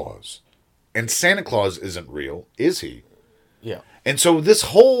Santa Claus. And Santa Claus isn't real, is he? Yeah. And so this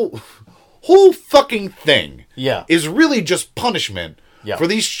whole fucking thing Yeah. is really just punishment Yeah. for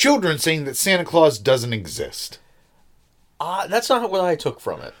these children saying that Santa Claus doesn't exist. That's not what I took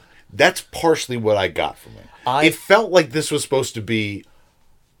from it. That's partially what I got from it. It felt like this was supposed to be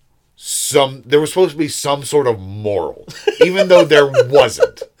there was supposed to be some sort of moral, even though there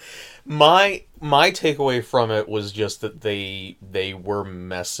wasn't. My takeaway from it was just that they were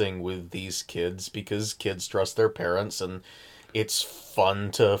messing with these kids because kids trust their parents, and it's fun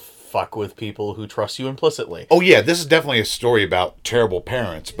to fuck with people who trust you implicitly. Oh yeah, this is definitely a story about terrible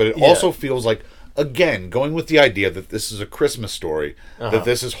parents, but it also feels like, again, going with the idea that this is a Christmas story, that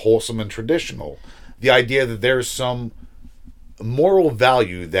this is wholesome and traditional. The idea that there's some moral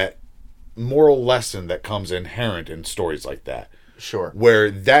value, that moral lesson that comes inherent in stories like that. Sure. Where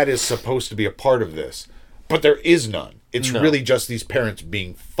that is supposed to be a part of this. But there is none. It's really just these parents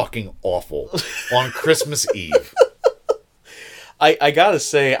being fucking awful on Christmas Eve. I gotta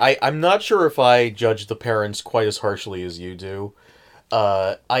say, I'm not sure if I judge the parents quite as harshly as you do.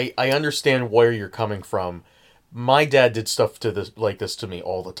 I understand where you're coming from. My dad did stuff like this to me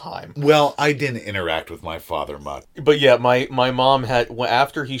all the time. Well, I didn't interact with my father much. But yeah, my mom had,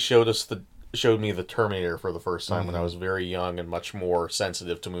 after he showed me the Terminator for the first time when I was very young and much more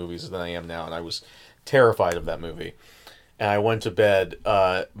sensitive to movies than I am now, and I was terrified of that movie. And I went to bed.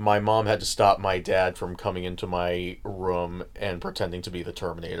 My mom had to stop my dad from coming into my room and pretending to be the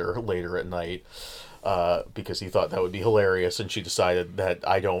Terminator later at night. Because he thought that would be hilarious, and she decided that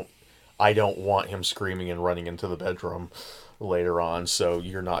I don't want him screaming and running into the bedroom later on, so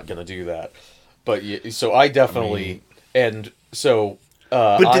you're not gonna do that. But so I definitely,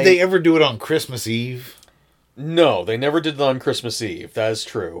 but did they ever do it on Christmas Eve? No, they never did it on Christmas Eve. That is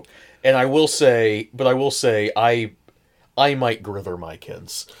true, and I will say, I might Grither my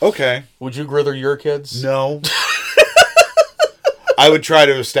kids. Okay. Would you Grither your kids? No. I would try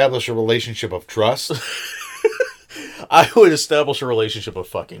to establish a relationship of trust. I would establish a relationship of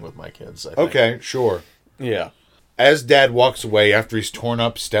fucking with my kids, I think. Okay, sure. Yeah. As Dad walks away after he's torn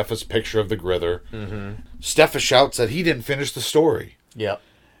up Steffa's picture of the Grither, Steffa shouts that he didn't finish the story. Yeah.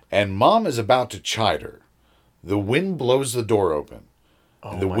 And Mom is about to chide her. The wind blows the door open.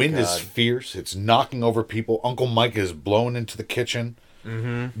 Oh, the wind is fierce. It's knocking over people. Uncle Mike is blown into the kitchen.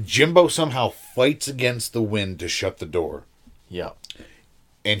 Jimbo somehow fights against the wind to shut the door. Yeah.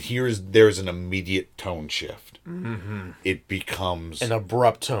 And there's an immediate tone shift. It becomes an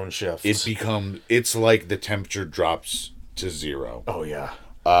abrupt tone shift. It's like the temperature drops to 0. Oh yeah.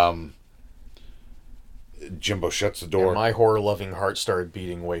 Jimbo shuts the door. And my horror-loving heart started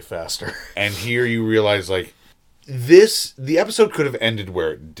beating way faster. And here you realize, like, the episode could have ended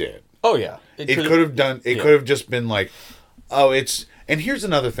where it did. Oh yeah. It could have just been like, oh, it's. And here's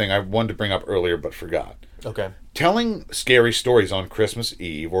another thing I wanted to bring up earlier but forgot. Okay. telling scary stories on Christmas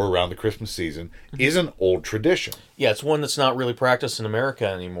Eve or around the Christmas season is an old tradition. Yeah, it's one that's not really practiced in America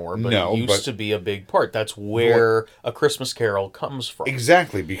anymore, but No, it used but- to be a big part. That's where A Christmas Carol comes from.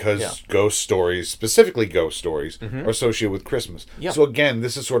 Exactly, because Yeah. ghost stories, specifically ghost stories, are associated with Christmas. Yeah. So again,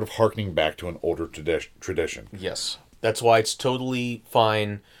 this is sort of harkening back to an older tradition. Yes. That's why it's totally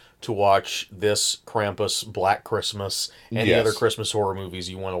fine to watch this Krampus, Black Christmas, any Yes. other Christmas horror movies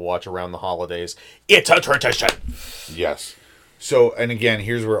you want to watch around the holidays. It's a tradition. Yes. So, and again,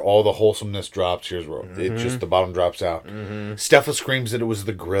 here's where all the wholesomeness drops. Here's where it just the bottom drops out. Steffa screams that it was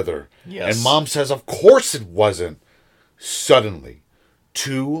the Grither. Yes. And Mom says, of course it wasn't. Suddenly,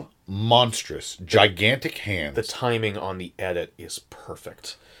 two monstrous, gigantic hands The timing on the edit is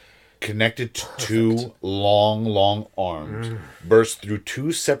perfect. connected to two long arms burst through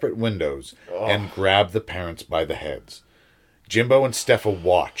two separate windows and grab the parents by the heads. Jimbo and Steffa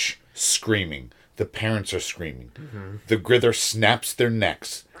watch, screaming. The parents are screaming. The Grither snaps their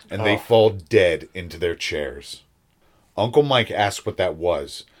necks, and they fall dead into their chairs. Uncle Mike asks what that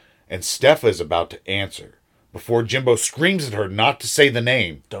was, and Steffa is about to answer, before Jimbo screams at her not to say the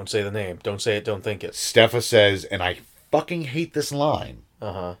name. Don't say the name. Don't say it. Don't think it. Steffa says, and I fucking hate this line,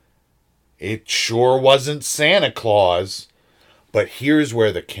 Uh-huh. it sure wasn't Santa Claus. But here's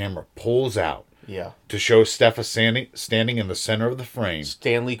where the camera pulls out Yeah. to show Steffa standing in the center of the frame,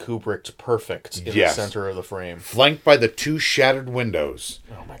 Stanley Kubrick's perfect in Yes. the center of the frame. flanked by the two shattered windows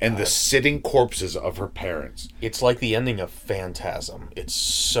my and the God. sitting corpses of her parents. It's like the ending of Phantasm. It's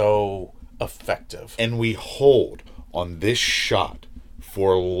so effective. And we hold on this shot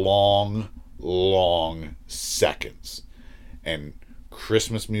for long seconds. And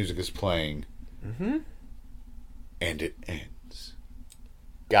Christmas music is playing. And it ends.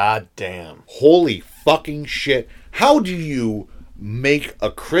 God damn. Holy fucking shit. How do you make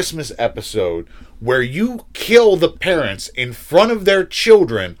a Christmas episode where you kill the parents in front of their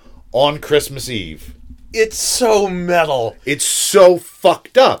children on Christmas Eve? It's so metal. It's so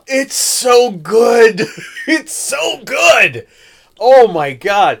fucked up. It's so good. It's so good. Oh my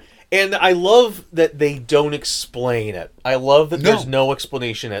god. And I love that they don't explain it. I love that there's no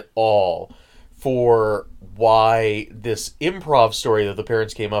explanation at all for why this improv story that the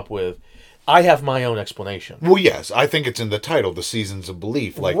parents came up with. I have my own explanation. Well, yes, I think it's in the title, The Seasons of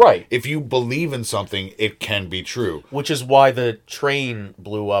Belief. Like, Right. if you believe in something, it can be true. Which is why the train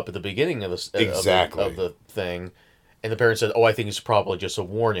blew up at the beginning of this Exactly. of the thing. And the parents said, oh, I think it's probably just a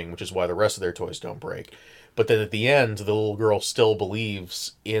warning, which is why the rest of their toys don't break. But then at the end, the little girl still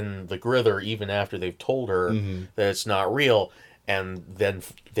believes in the Grither, even after they've told her that it's not real. And then,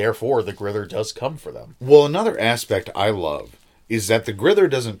 therefore, the Grither does come for them. Well, another aspect I love is that the Grither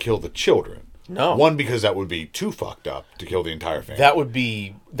doesn't kill the children. No. One, because that would be too fucked up to kill the entire family. That would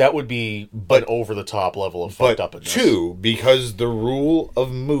be an over-the-top level of fucked But upness. two, because the rule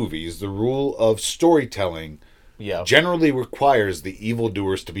of movies, the rule of storytelling, Yeah. generally requires the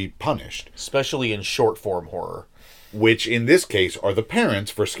evildoers to be punished, Especially in short-form horror. which in this case are the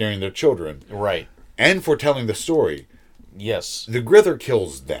parents for scaring their children Right. and for telling the story. Yes. The Grither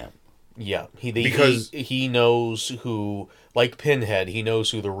kills them. Yeah, Because- he knows who, like Pinhead, he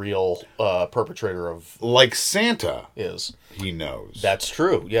knows who the real perpetrator of Like Santa, is. he knows. That's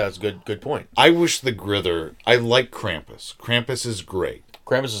true. Yeah, that's a good point. I wish the Grither... I like Krampus. Krampus is great.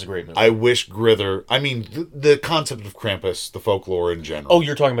 Krampus is a great movie. I wish Grither... I mean, the concept of Krampus, the folklore in general. Oh,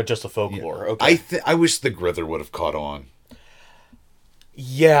 you're talking about just the folklore. Okay. I wish the Grither would have caught on.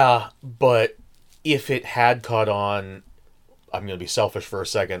 Yeah, but if it had caught on, I'm going to be selfish for a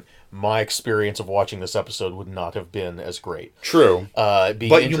second. My experience of watching this episode would not have been as great. True. Being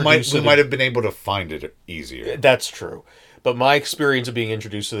But we introduced to might have been able to find it easier. That's true. But my experience of being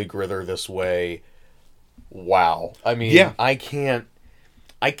introduced to the Grither this way, wow. I mean, Yeah. I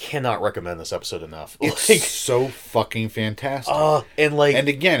cannot recommend this episode enough. It's so fucking fantastic. And like and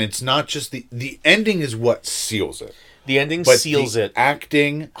again, it's not just the ending is what seals it. the ending But seals the it.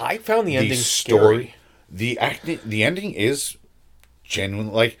 acting, I found the ending story, scary. the ending is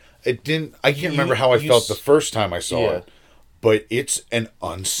genuine. Like it didn't. I can't You- remember how I you felt s- the first time I saw Yeah. it, but it's an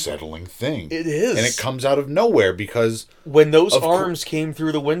unsettling thing. It is. and it comes out of nowhere because When those Of cour- arms came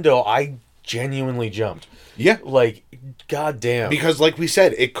through the window, I genuinely jumped. yeah, Like, goddamn. because like we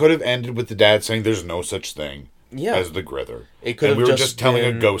said, it could have ended with the dad saying, "There's no such thing." Yeah. as the Grither. It could and have we were just just telling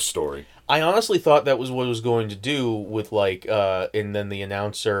a been- ghost story. I honestly thought that was what it was going to do with like, and then the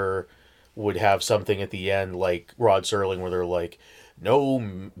announcer would have something at the end, like Rod Serling, where they're like,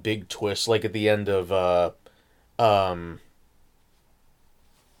 no big twist, like at the end of,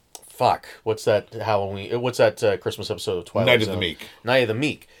 fuck, what's that Halloween? What's that Christmas episode of Twilight Night of the Zone? Meek. Night of the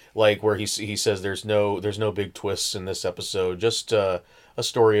Meek, like where he says there's no big twists in this episode, just a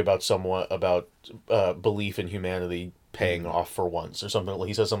story about belief in humanity paying off for once, or something.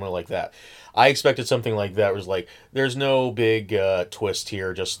 He says something like that. I expected something like that. It was like, there's no big twist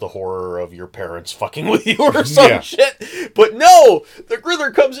here, just the horror of your parents fucking with you or some shit. But no, the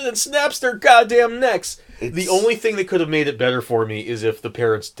Grither comes in and snaps their goddamn necks. The only thing that could have made it better for me is if the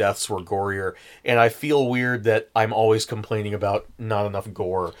parents' deaths were gorier. And I feel weird that I'm always complaining about not enough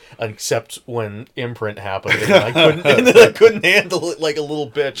gore, except when Imprint happened, and I couldn't handle it like a little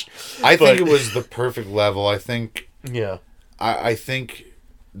bitch. I think it was the perfect level. I think. Yeah. I think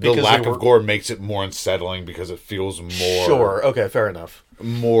the lack of gore makes it more unsettling because it feels more... Sure, okay, fair enough.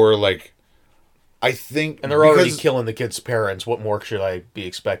 More like... I think... And they're already killing the kid's parents. What more should I be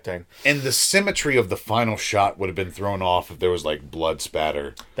expecting? And the symmetry of the final shot would have been thrown off if there was, like, blood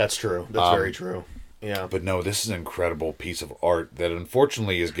spatter. That's true. That's very true. Yeah. But no, this is an incredible piece of art that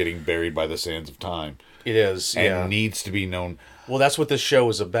unfortunately is getting buried by the sands of time. It is, and needs to be known... Well, that's what this show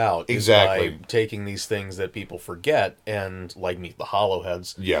is about. Exactly. Is by taking these things that people forget, and like Meet the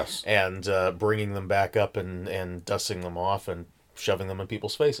Hollowheads. Yes. And bringing them back up and dusting them off and shoving them in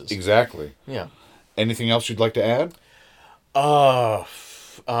people's faces. Exactly. Yeah. Anything else you'd like to add?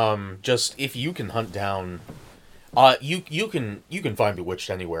 Just if you can hunt down... you can find Bewitched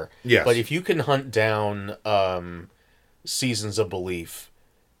anywhere. Yes. But if you can hunt down Seasons of Belief...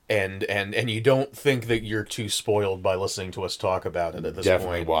 And you don't think that you're too spoiled by listening to us talk about it at this point.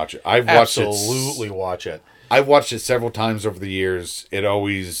 Definitely watch it. Absolutely watch it. I've watched it several times over the years. It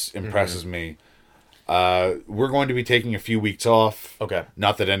always impresses me. We're going to be taking a few weeks off. Okay.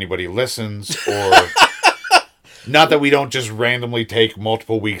 Not that anybody listens, or not that we don't just randomly take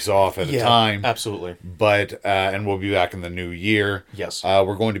multiple weeks off at a time. Absolutely. But and we'll be back in the new year. Yes.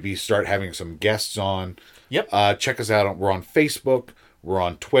 We're going to start having some guests on. Yep. Check us out. We're on Facebook. We're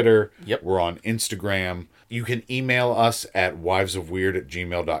on Twitter. Yep. We're on Instagram. You can email us at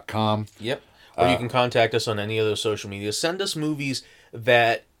wivesofweird@gmail.com. Yep. Or you can contact us on any of those social media. Send us movies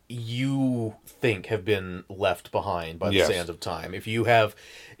that you think have been left behind by the sands of time. If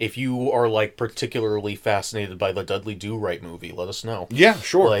you are like particularly fascinated by the Dudley Do-Right movie, let us know. Yeah,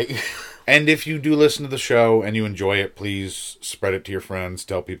 sure. Like, and if you do listen to the show and you enjoy it, please spread it to your friends,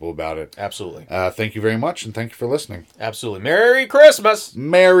 tell people about it. Absolutely. Thank you very much, and thank you for listening. Absolutely. Merry Christmas!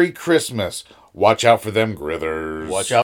 Merry Christmas. Watch out for them grithers. Watch out.